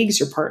colleagues,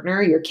 your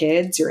partner, your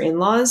kids, your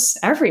in-laws,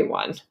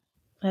 everyone.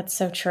 That's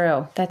so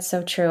true. That's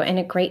so true. And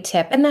a great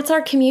tip. And that's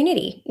our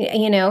community.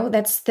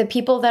 That's the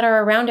people that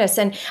are around us.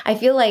 And I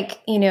feel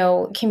like,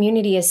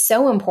 community is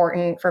so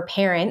important for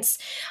parents.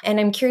 And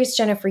I'm curious,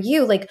 Jenna, for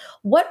you, like,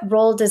 what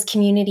role does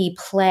community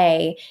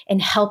play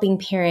in helping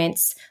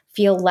parents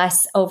feel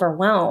less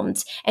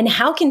overwhelmed? And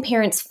how can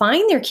parents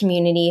find their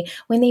community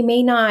when they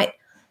may not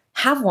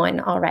have one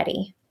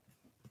already?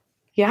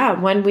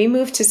 Yeah, when we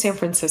moved to San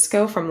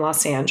Francisco from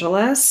Los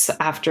Angeles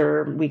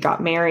after we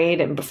got married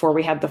and before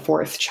we had the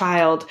fourth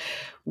child,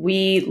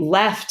 we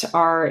left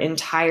our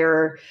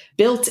entire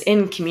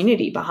built-in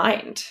community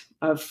behind,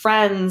 of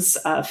friends,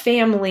 of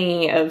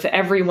family, of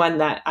everyone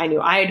that I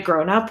knew I had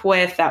grown up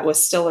with that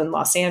was still in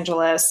Los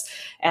Angeles.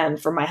 And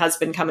for my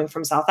husband coming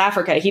from South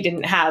Africa, he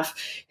didn't have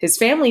his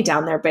family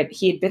down there, but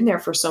he had been there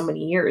for so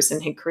many years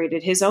and had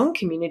created his own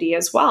community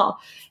as well.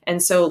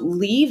 And so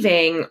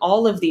leaving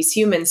all of these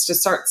humans to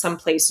start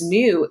someplace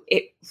new,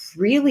 it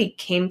really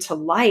came to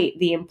light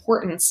the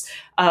importance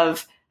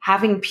of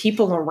having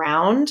people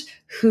around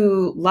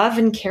who love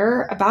and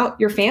care about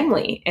your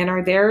family and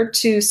are there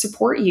to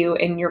support you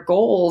in your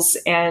goals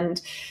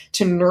and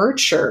to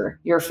nurture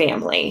your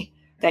family,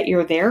 that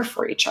you're there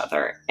for each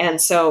other. And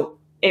so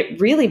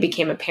it really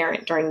became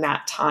apparent during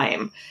that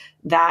time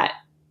that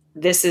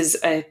this is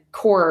a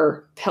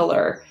core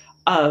pillar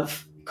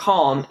of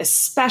calm,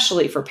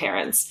 especially for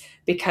parents,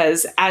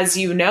 because as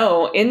you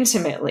know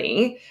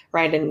intimately,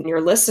 right, and your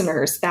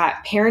listeners,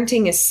 that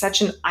parenting is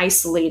such an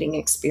isolating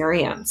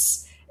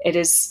experience. It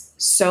is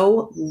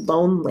so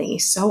lonely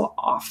so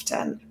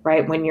often,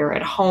 right? When you're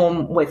at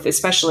home with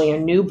especially a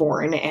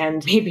newborn,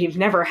 and maybe you've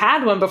never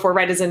had one before,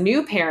 right? As a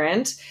new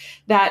parent,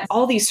 that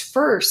all these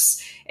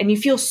firsts, and you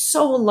feel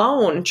so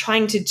alone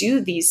trying to do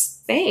these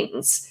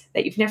things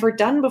that you've never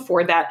done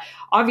before, that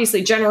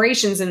obviously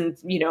generations and,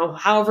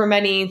 however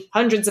many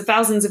hundreds of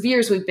thousands of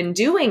years we've been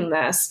doing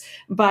this.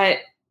 But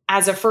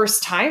as a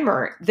first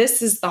timer,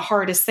 this is the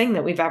hardest thing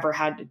that we've ever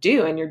had to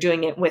do. And you're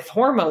doing it with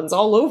hormones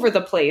all over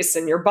the place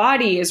and your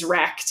body is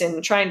wrecked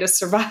and trying to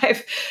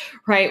survive,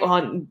 right?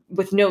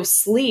 With no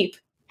sleep.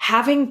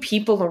 Having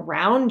people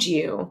around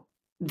you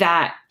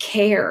that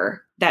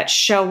care, that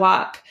show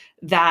up,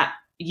 that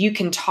you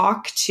can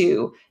talk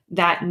to,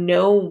 that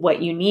know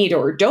what you need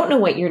or don't know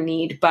what you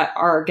need, but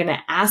are going to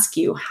ask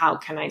you, how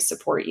can I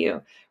support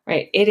you?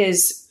 Right? It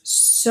is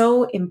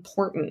so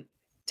important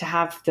to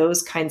have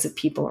those kinds of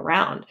people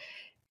around.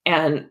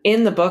 And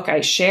in the book, I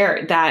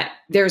share that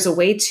there's a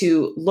way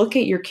to look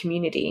at your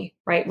community,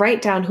 right?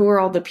 Write down who are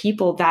all the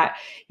people that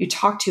you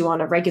talk to on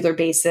a regular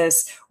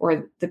basis,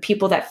 or the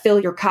people that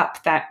fill your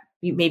cup that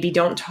you maybe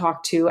don't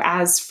talk to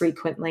as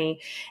frequently,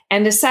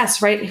 and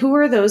assess, right? Who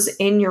are those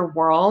in your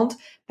world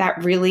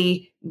that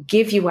really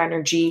give you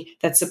energy,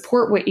 that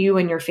support what you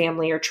and your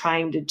family are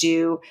trying to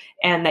do,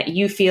 and that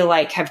you feel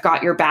like have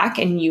got your back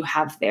and you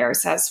have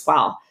theirs as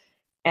well.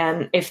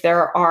 And if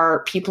there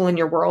are people in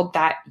your world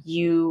that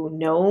you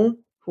know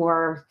who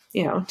are,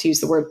 to use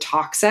the word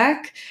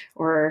toxic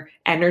or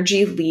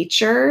energy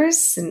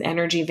leechers and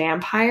energy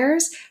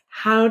vampires,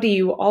 how do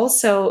you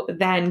also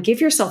then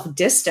give yourself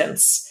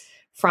distance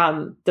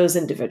from those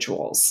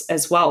individuals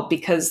as well?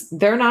 Because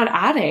they're not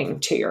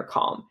adding to your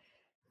calm.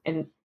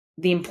 And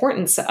the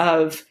importance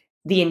of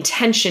the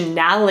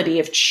intentionality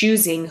of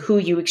choosing who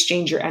you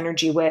exchange your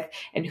energy with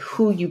and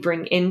who you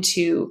bring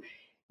into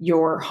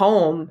your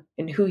home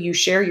and who you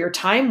share your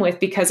time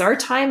with, because our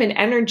time and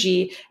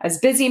energy as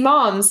busy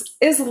moms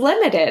is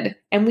limited,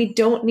 and we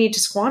don't need to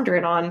squander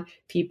it on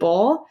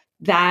people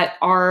that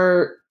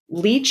are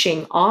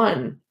leeching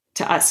on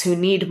to us, who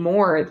need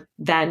more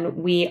than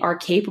we are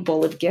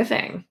capable of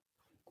giving.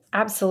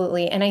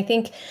 Absolutely. And I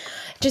think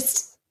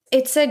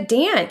it's a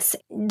dance.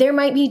 There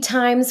might be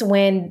times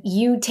when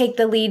you take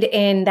the lead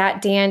in that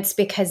dance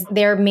because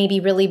they're maybe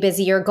really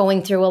busy or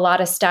going through a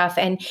lot of stuff.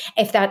 And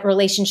if that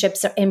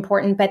relationship's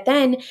important, but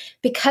then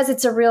because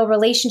it's a real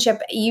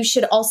relationship, you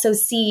should also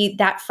see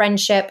that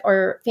friendship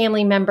or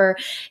family member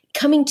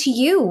coming to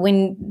you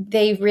when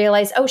they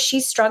realize, oh,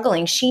 she's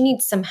struggling, she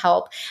needs some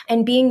help,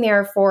 and being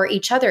there for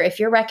each other. If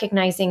you're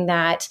recognizing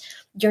that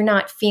you're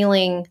not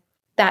feeling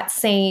that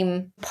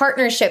same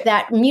partnership,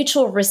 that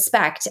mutual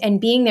respect, and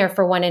being there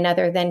for one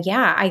another, then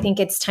yeah, I think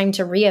it's time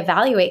to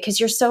reevaluate, because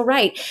you're so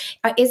right.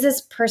 Is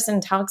this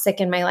person toxic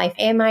in my life?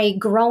 Am I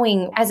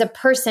growing as a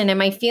person?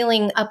 Am I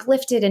feeling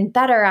uplifted and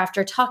better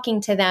after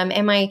talking to them?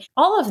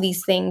 All of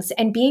these things,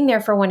 and being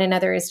there for one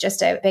another is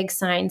just a big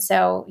sign.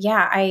 So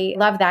yeah, I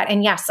love that.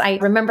 And yes, I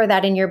remember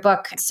that in your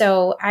book.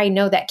 So I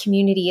know that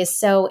community is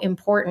so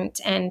important.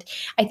 And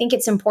I think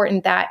it's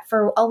important that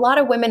for a lot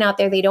of women out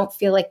there, they don't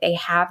feel like they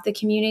have the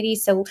community.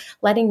 So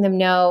letting them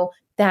know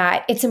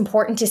that it's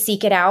important to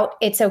seek it out.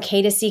 It's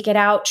okay to seek it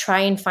out. Try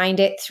and find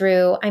it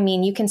through,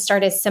 you can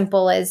start as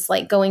simple as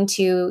like going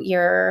to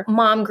your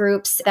mom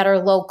groups that are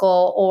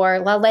local, or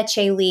La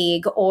Leche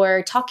League,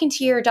 or talking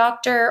to your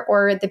doctor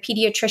or the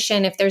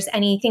pediatrician if there's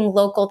anything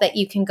local that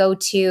you can go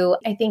to.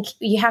 I think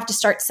you have to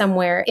start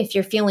somewhere if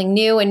you're feeling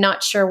new and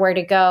not sure where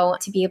to go,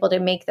 to be able to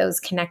make those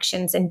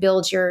connections and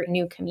build your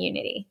new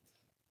community.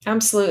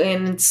 Absolutely.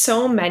 And in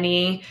so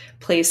many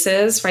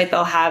places, right,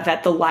 they'll have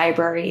at the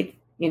library,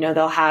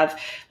 they'll have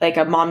like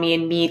a mommy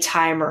and me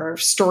time or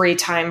story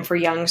time for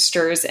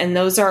youngsters. And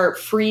those are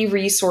free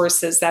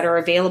resources that are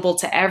available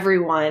to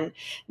everyone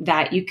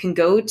that you can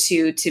go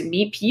to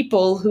meet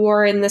people who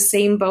are in the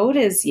same boat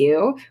as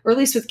you, or at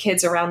least with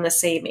kids around the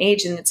same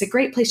age. And it's a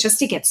great place just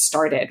to get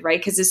started, right?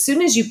 Because as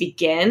soon as you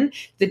begin,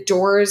 the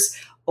doors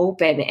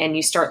open and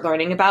you start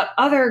learning about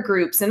other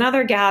groups and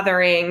other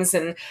gatherings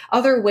and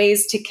other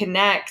ways to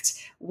connect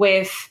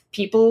with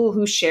people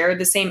who share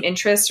the same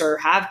interests or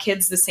have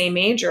kids the same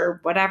age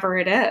or whatever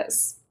it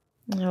is.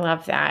 I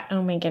love that.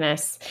 Oh my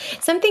goodness.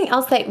 Something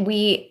else that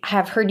we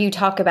have heard you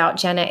talk about,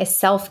 Jenna, is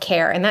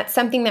self-care. And that's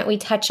something that we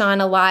touch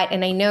on a lot.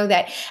 And I know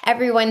that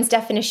everyone's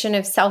definition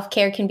of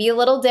self-care can be a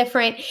little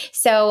different.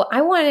 So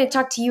I wanted to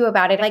talk to you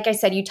about it. Like I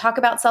said, you talk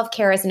about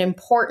self-care as an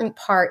important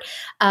part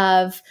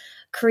of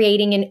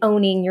creating and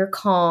owning your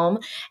calm.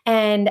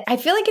 And I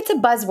feel like it's a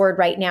buzzword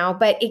right now,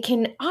 but it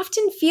can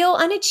often feel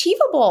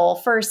unachievable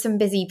for some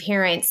busy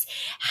parents.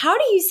 How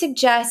do you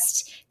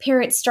suggest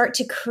parents start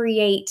to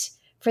create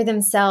for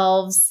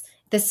themselves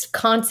this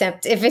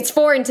concept, if it's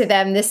foreign to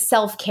them, this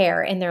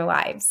self-care in their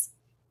lives?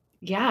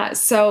 Yeah.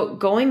 So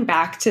going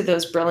back to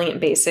those brilliant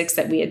basics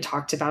that we had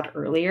talked about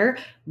earlier,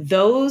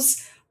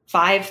 those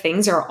 5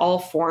 things are all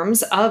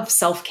forms of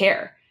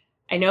self-care.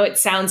 I know it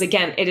sounds,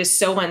 again, it is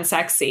so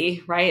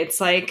unsexy, right? It's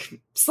like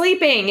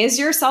sleeping is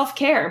your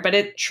self-care, but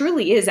it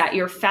truly is at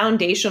your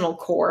foundational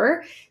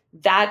core.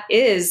 That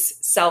is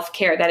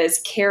self-care. That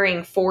is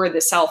caring for the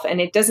self.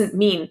 And it doesn't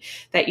mean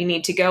that you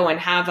need to go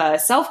and have a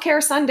self-care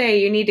Sunday.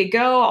 You need to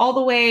go all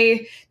the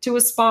way to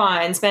a spa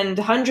and spend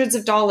hundreds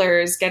of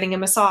dollars getting a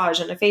massage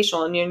and a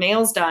facial and your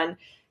nails done,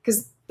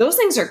 because those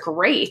things are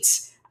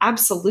great.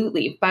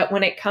 Absolutely. But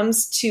when it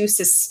comes to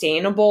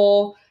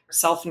sustainable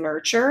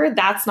self-nurture,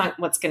 that's not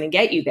what's going to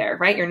get you there,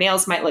 right? Your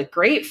nails might look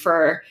great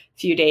for a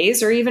few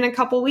days or even a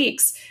couple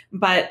weeks,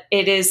 but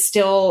it is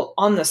still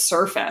on the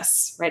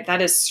surface, right?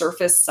 That is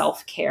surface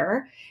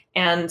self-care.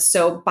 And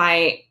so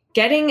by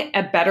getting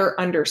a better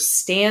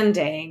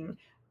understanding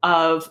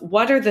of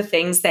what are the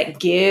things that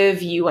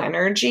give you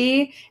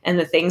energy and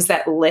the things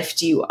that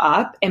lift you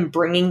up, and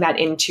bringing that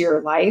into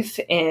your life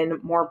in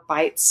more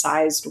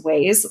bite-sized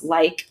ways,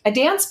 like a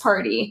dance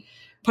party,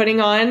 putting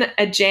on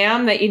a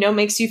jam that,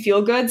 makes you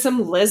feel good,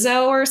 some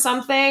Lizzo or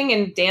something,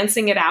 and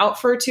dancing it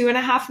out for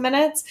 2.5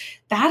 minutes.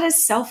 That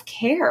is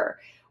self-care.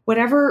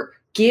 Whatever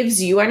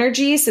gives you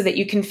energy so that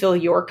you can fill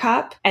your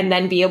cup and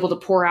then be able to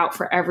pour out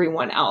for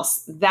everyone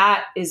else.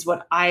 That is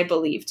what I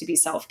believe to be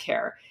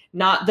self-care.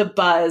 Not the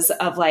buzz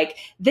of like,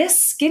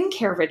 this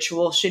skincare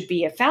ritual should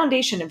be a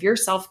foundation of your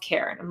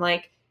self-care. And I'm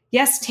like,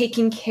 yes,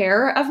 taking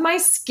care of my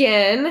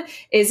skin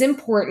is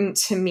important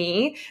to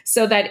me.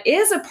 So that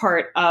is a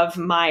part of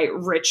my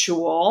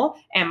ritual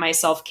and my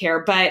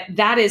self-care, but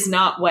that is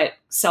not what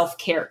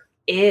self-care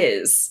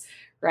is,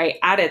 right?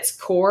 At its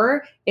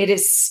core, it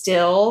is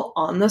still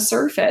on the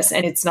surface,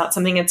 and it's not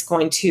something that's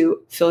going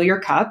to fill your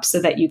cup so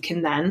that you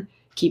can then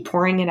keep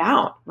pouring it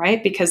out,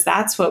 right? Because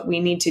that's what we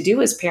need to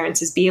do as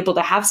parents, is be able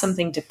to have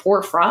something to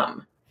pour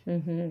from.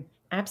 Mm-hmm.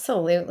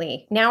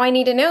 Absolutely. Now I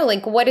need to know,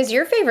 what is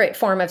your favorite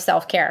form of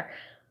self-care?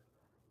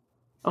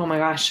 Oh my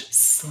gosh,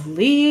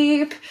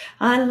 sleep.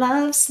 I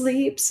love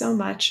sleep so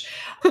much.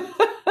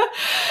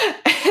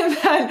 And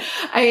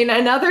then,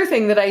 another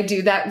thing that I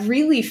do that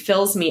really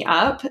fills me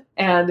up,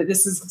 and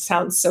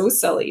sounds so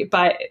silly,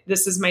 but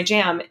this is my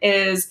jam,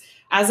 is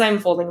as I'm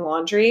folding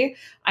laundry,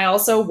 I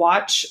also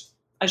watch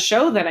a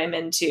show that I'm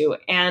into,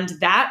 and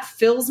that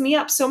fills me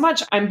up so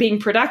much. I'm being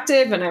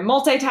productive and I'm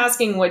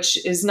multitasking,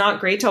 which is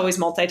not great to always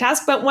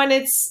multitask. But when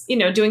it's,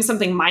 doing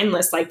something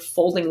mindless like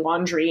folding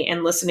laundry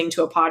and listening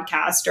to a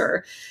podcast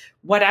or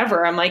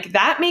whatever, I'm like,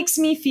 that makes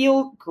me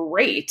feel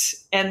great.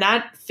 And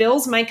that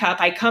fills my cup.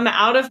 I come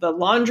out of the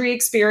laundry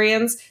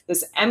experience,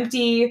 this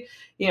empty,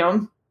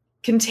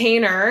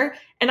 container,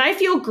 and I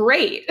feel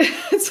great.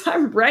 So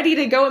I'm ready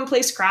to go and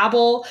play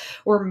Scrabble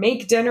or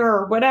make dinner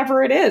or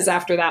whatever it is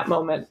after that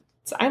moment.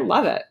 So I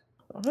love it.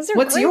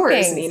 What's yours,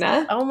 things.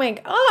 Nina? Oh my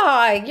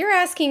God, you're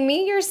asking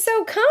me? You're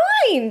so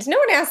kind. No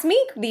one asked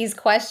me these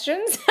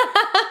questions.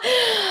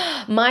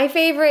 My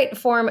favorite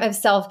form of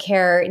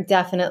self-care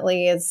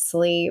definitely is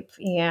sleep.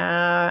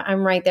 Yeah,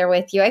 I'm right there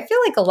with you. I feel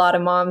like a lot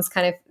of moms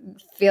kind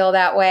of feel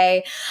that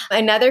way.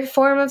 Another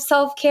form of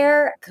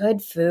self-care,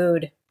 good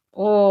food.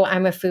 Oh,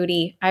 I'm a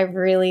foodie. I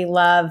really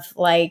love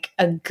a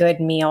good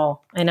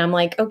meal. And I'm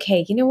like,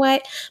 okay, you know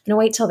what? I'm going to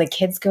wait till the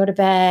kids go to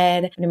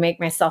bed. I'm going to make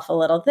myself a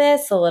little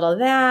this, a little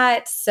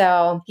that.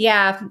 So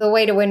yeah, the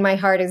way to win my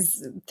heart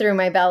is through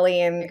my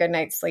belly and a good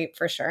night's sleep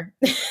for sure.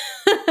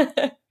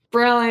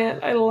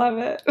 Brilliant. I love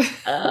it.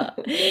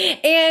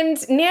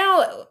 And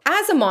now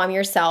as a mom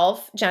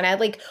yourself, Jenna,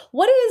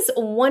 what is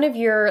one of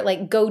your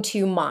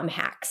go-to mom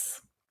hacks?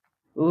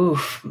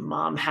 Oof,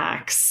 mom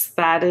hacks.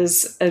 That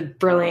is a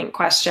brilliant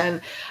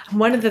question.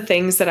 One of the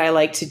things that I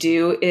like to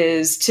do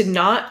is to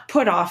not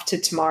put off to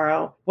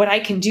tomorrow what I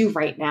can do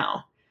right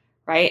now,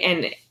 right?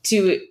 And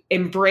to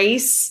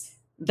embrace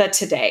the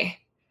today,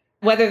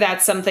 whether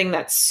that's something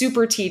that's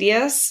super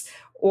tedious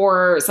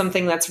or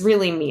something that's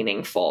really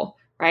meaningful,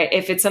 right?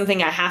 If it's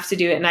something I have to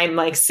do, and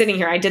I'm sitting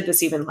here, I did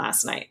this even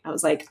last night. I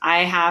was like, I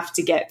have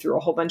to get through a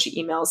whole bunch of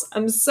emails.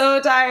 I'm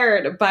so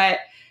tired, but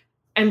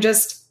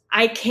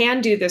I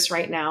can do this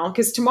right now,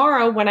 because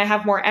tomorrow when I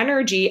have more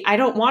energy, I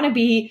don't want to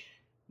be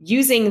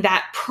using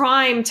that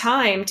prime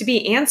time to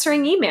be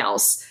answering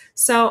emails.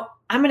 So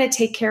I'm going to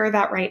take care of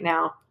that right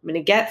now. I'm going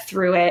to get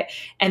through it.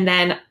 And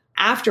then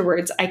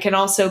afterwards, I can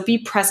also be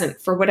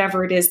present for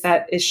whatever it is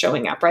that is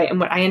showing up, right?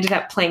 And what I ended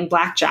up playing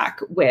blackjack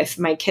with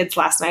my kids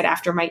last night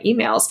after my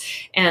emails,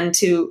 and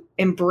to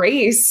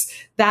embrace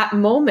that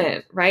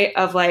moment, right?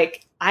 Of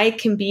I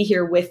can be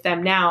here with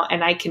them now,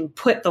 and I can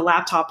put the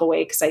laptop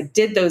away because I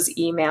did those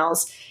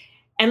emails.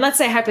 And let's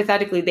say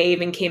hypothetically, they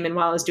even came in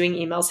while I was doing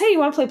emails. Hey, you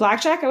want to play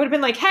blackjack? I would have been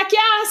like, heck yeah,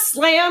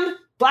 slam,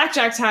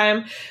 blackjack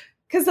time.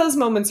 Because those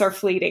moments are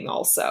fleeting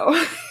also.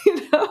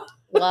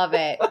 Love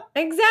it.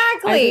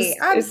 Exactly.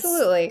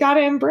 Absolutely. Got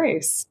to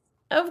embrace.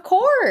 Of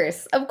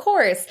course. Of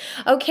course.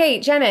 Okay,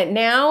 Jenna,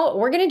 now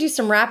we're going to do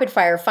some rapid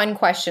fire fun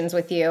questions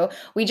with you.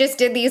 We just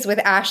did these with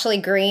Ashley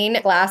Green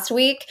last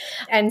week.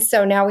 And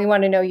so now we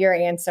want to know your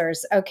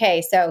answers.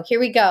 Okay, so here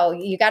we go.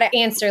 You got to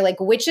answer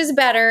which is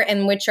better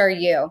and which are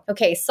you?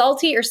 Okay,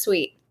 salty or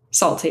sweet?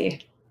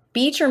 Salty.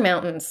 Beach or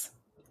mountains?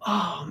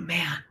 Oh,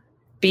 man.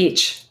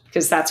 Beach,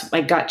 because that's what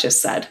my gut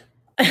just said.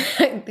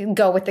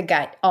 Go with the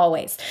gut,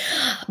 always.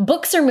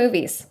 Books or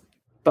movies?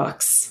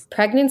 Books.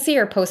 Pregnancy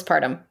or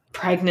postpartum?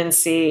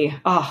 Pregnancy.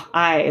 Oh,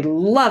 I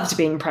loved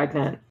being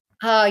pregnant.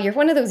 Oh, you're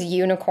one of those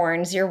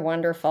unicorns. You're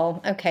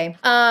wonderful. Okay.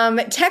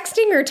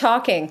 Texting or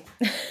talking?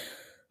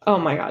 Oh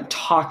my God,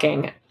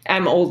 talking.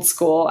 I'm old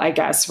school, I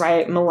guess,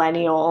 right?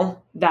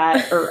 Millennial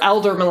or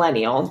elder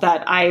millennial,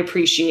 that I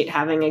appreciate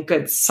having a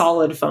good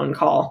solid phone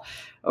call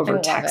over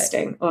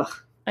texting. Ugh.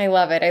 I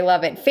love it. I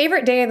love it.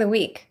 Favorite day of the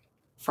week?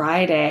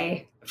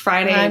 Friday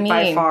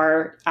by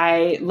far.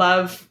 I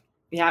love,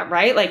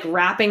 right? Like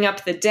wrapping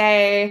up the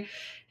day,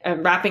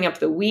 wrapping up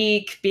the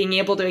week, being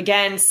able to,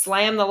 again,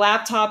 slam the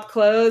laptop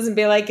close and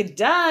be like,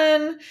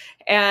 done.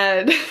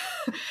 And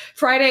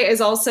Friday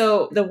is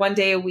also the one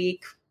day a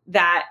week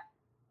that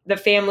the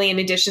family, in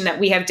addition, that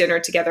we have dinner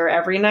together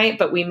every night,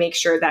 but we make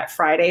sure that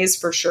Fridays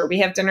for sure we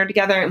have dinner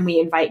together, and we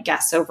invite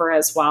guests over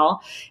as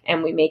well.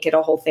 And we make it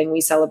a whole thing.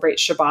 We celebrate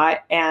Shabbat,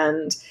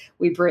 and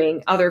we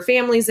bring other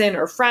families in,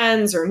 or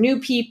friends, or new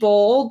people,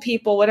 old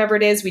people, whatever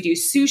it is. We do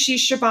sushi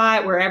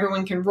Shabbat, where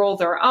everyone can roll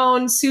their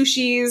own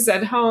sushis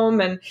at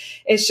home. And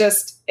it's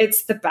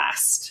the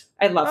best.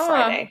 I love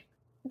Friday.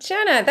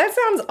 Jenna, that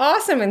sounds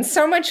awesome and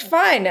so much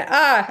fun.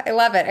 I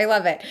love it. I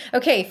love it.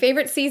 Okay.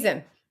 Favorite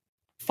season?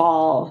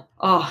 Fall.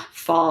 Oh,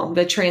 fall.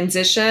 The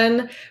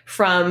transition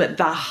from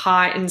the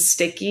hot and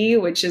sticky,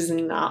 which is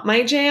not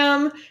my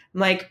jam.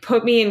 Like,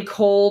 put me in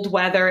cold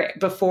weather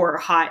before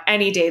hot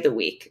any day of the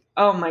week.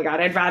 Oh my God.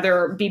 I'd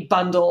rather be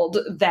bundled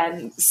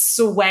than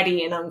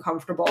sweaty and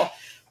uncomfortable.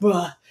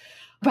 Ugh.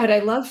 But I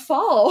love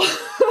fall.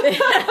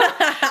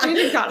 I mean,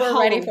 you've got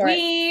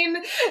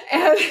Halloween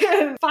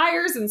and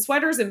fires and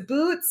sweaters and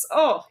boots.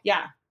 Oh,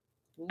 yeah.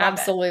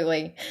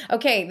 Absolutely.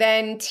 Okay.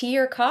 Then tea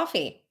or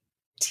coffee?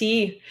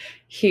 Tea.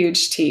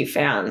 Huge tea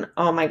fan.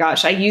 Oh my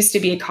gosh. I used to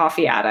be a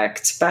coffee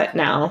addict, but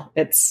now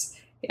it's,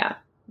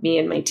 me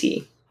and my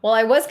tea. Well,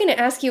 I was going to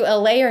ask you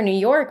LA or New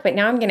York, but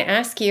now I'm going to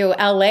ask you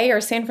LA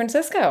or San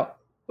Francisco.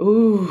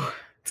 Ooh,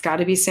 it's got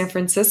to be San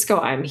Francisco.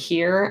 I'm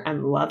here.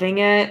 I'm loving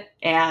it.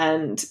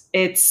 And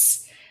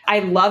I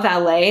love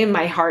LA.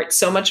 My heart,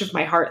 so much of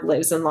my heart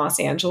lives in Los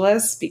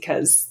Angeles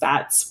because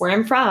that's where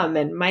I'm from,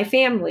 and my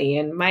family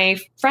and my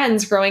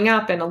friends growing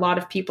up, and a lot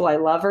of people I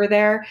love are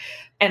there.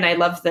 And I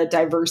love the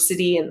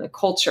diversity and the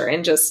culture,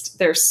 and just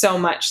there's so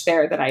much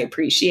there that I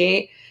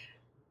appreciate.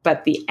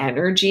 But the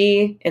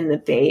energy in the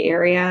Bay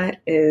Area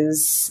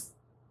is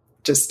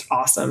just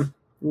awesome.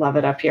 Love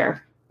it up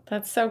here.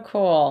 That's so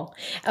cool.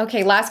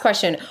 Okay, last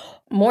question.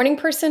 Morning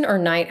person or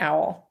night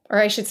owl? Or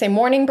I should say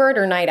morning bird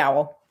or night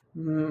owl?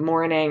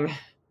 Morning.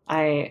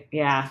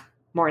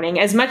 Morning.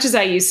 As much as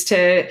I used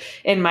to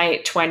in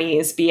my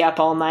 20s be up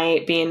all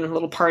night, being a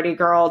little party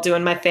girl,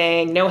 doing my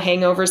thing, no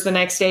hangovers the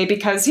next day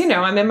because,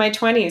 I'm in my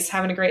 20s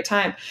having a great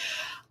time.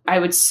 I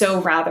would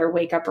so rather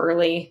wake up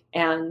early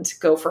and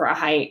go for a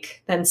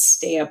hike than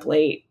stay up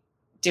late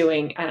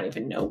doing, I don't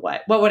even know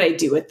what would I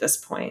do at this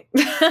point?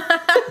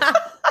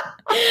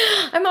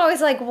 I'm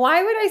always like,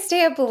 why would I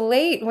stay up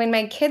late when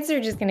my kids are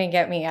just going to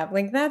get me up?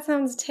 Like, that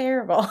sounds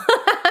terrible.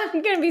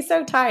 I'm going to be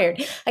so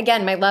tired.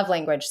 Again, my love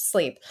language,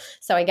 sleep.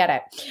 So I get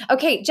it.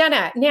 Okay,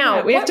 Jenna,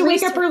 now we have to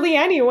wake up early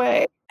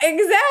anyway.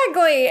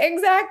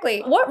 Exactly.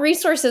 What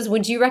resources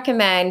would you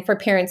recommend for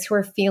parents who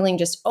are feeling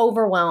just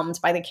overwhelmed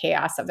by the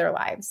chaos of their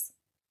lives?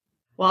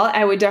 Well,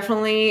 I would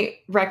definitely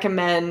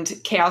recommend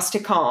Chaos to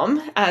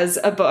Calm as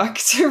a book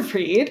to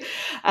read,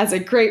 as a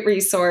great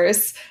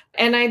resource.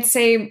 And I'd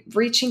say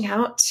reaching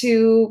out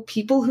to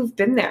people who've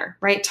been there,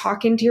 right?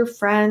 Talking to your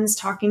friends,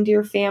 talking to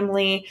your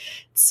family.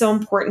 It's so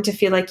important to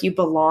feel like you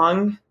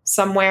belong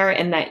somewhere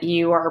and that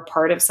you are a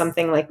part of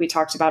something like we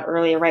talked about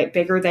earlier, right?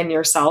 Bigger than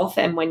yourself.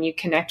 And when you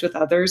connect with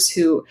others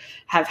who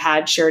have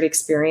had shared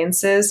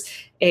experiences,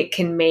 it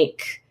can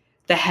make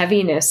the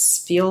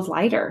heaviness feel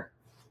lighter.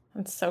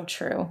 That's so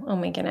true. Oh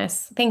my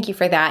goodness. Thank you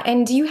for that.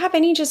 And do you have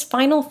any just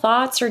final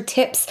thoughts or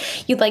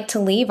tips you'd like to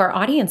leave our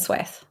audience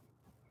with?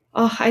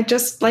 Oh, I'd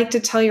just like to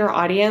tell your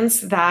audience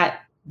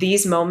that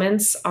these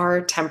moments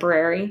are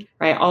temporary,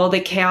 right? All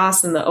the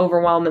chaos and the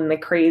overwhelm and the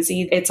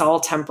crazy, it's all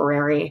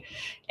temporary.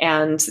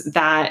 And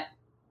that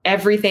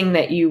everything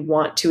that you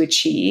want to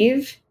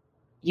achieve,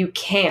 you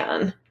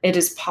can. It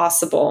is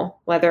possible,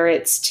 whether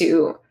it's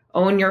to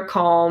own your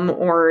calm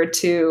or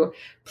to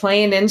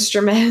play an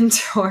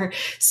instrument or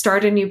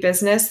start a new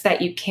business,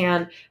 that you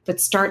can, but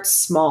start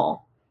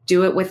small.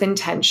 Do it with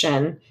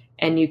intention,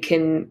 and you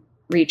can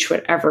reach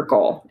whatever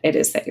goal it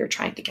is that you're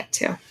trying to get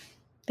to.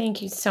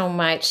 Thank you so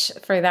much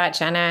for that,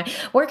 Jenna.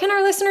 Where can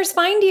our listeners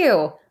find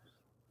you?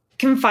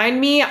 Can find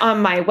me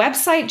on my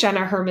website,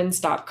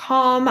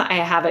 jennahermans.com. I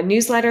have a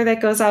newsletter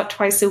that goes out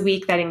twice a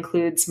week that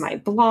includes my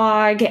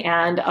blog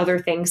and other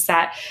things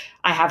that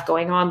I have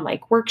going on,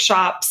 like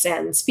workshops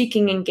and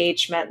speaking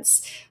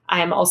engagements.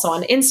 I am also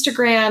on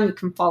Instagram. You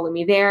can follow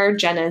me there,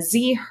 Jenna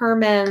Z.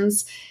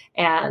 Hermans,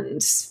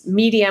 and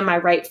Medium I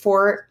write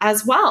for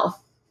as well.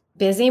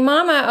 Busy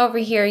mama over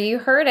here. You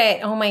heard it.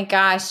 Oh my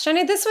gosh.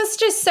 Jenna, this was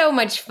just so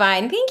much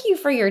fun. Thank you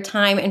for your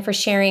time and for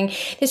sharing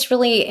this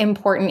really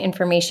important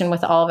information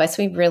with all of us.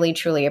 We really,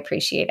 truly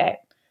appreciate it.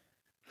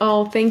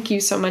 Oh, thank you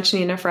so much,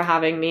 Nina, for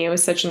having me. It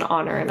was such an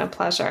honor and a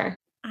pleasure.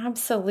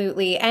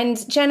 Absolutely.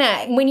 And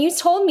Jenna, when you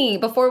told me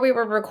before we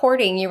were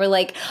recording, you were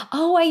like,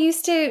 oh, I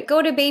used to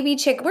go to Baby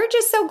Chick. We're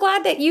just so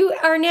glad that you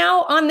are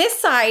now on this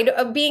side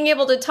of being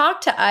able to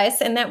talk to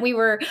us, and that we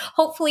were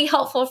hopefully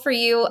helpful for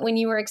you when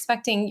you were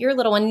expecting your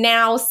little one,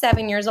 now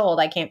 7 years old.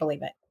 I can't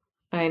believe it.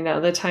 I know,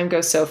 the time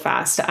goes so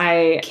fast.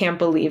 I can't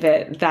believe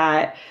it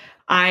that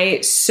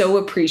I so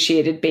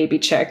appreciated Baby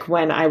Chick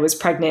when I was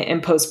pregnant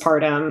and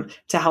postpartum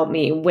to help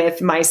me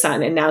with my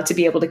son. And now to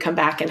be able to come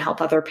back and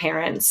help other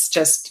parents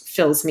just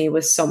fills me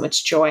with so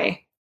much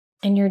joy.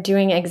 And you're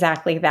doing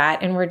exactly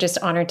that. And we're just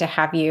honored to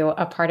have you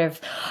a part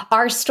of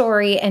our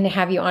story and to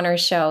have you on our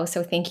show.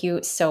 So thank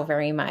you so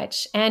very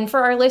much. And for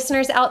our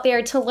listeners out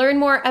there, to learn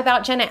more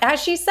about Jenna,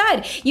 as she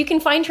said, you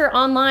can find her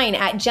online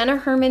at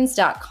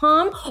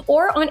jennahermans.com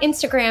or on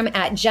Instagram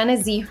at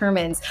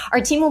JennaZHermans.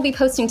 Our team will be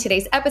posting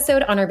today's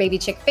episode on our Baby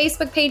Chick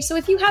Facebook page. So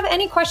if you have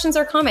any questions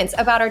or comments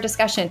about our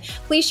discussion,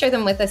 please share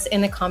them with us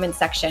in the comments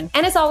section.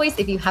 And as always,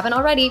 if you haven't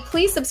already,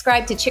 please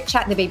subscribe to Chick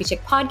Chat, the Baby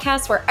Chick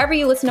podcast, wherever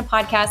you listen to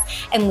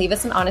podcasts, and leave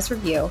us an honest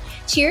review.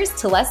 Cheers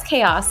to less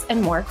chaos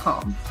and more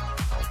calm.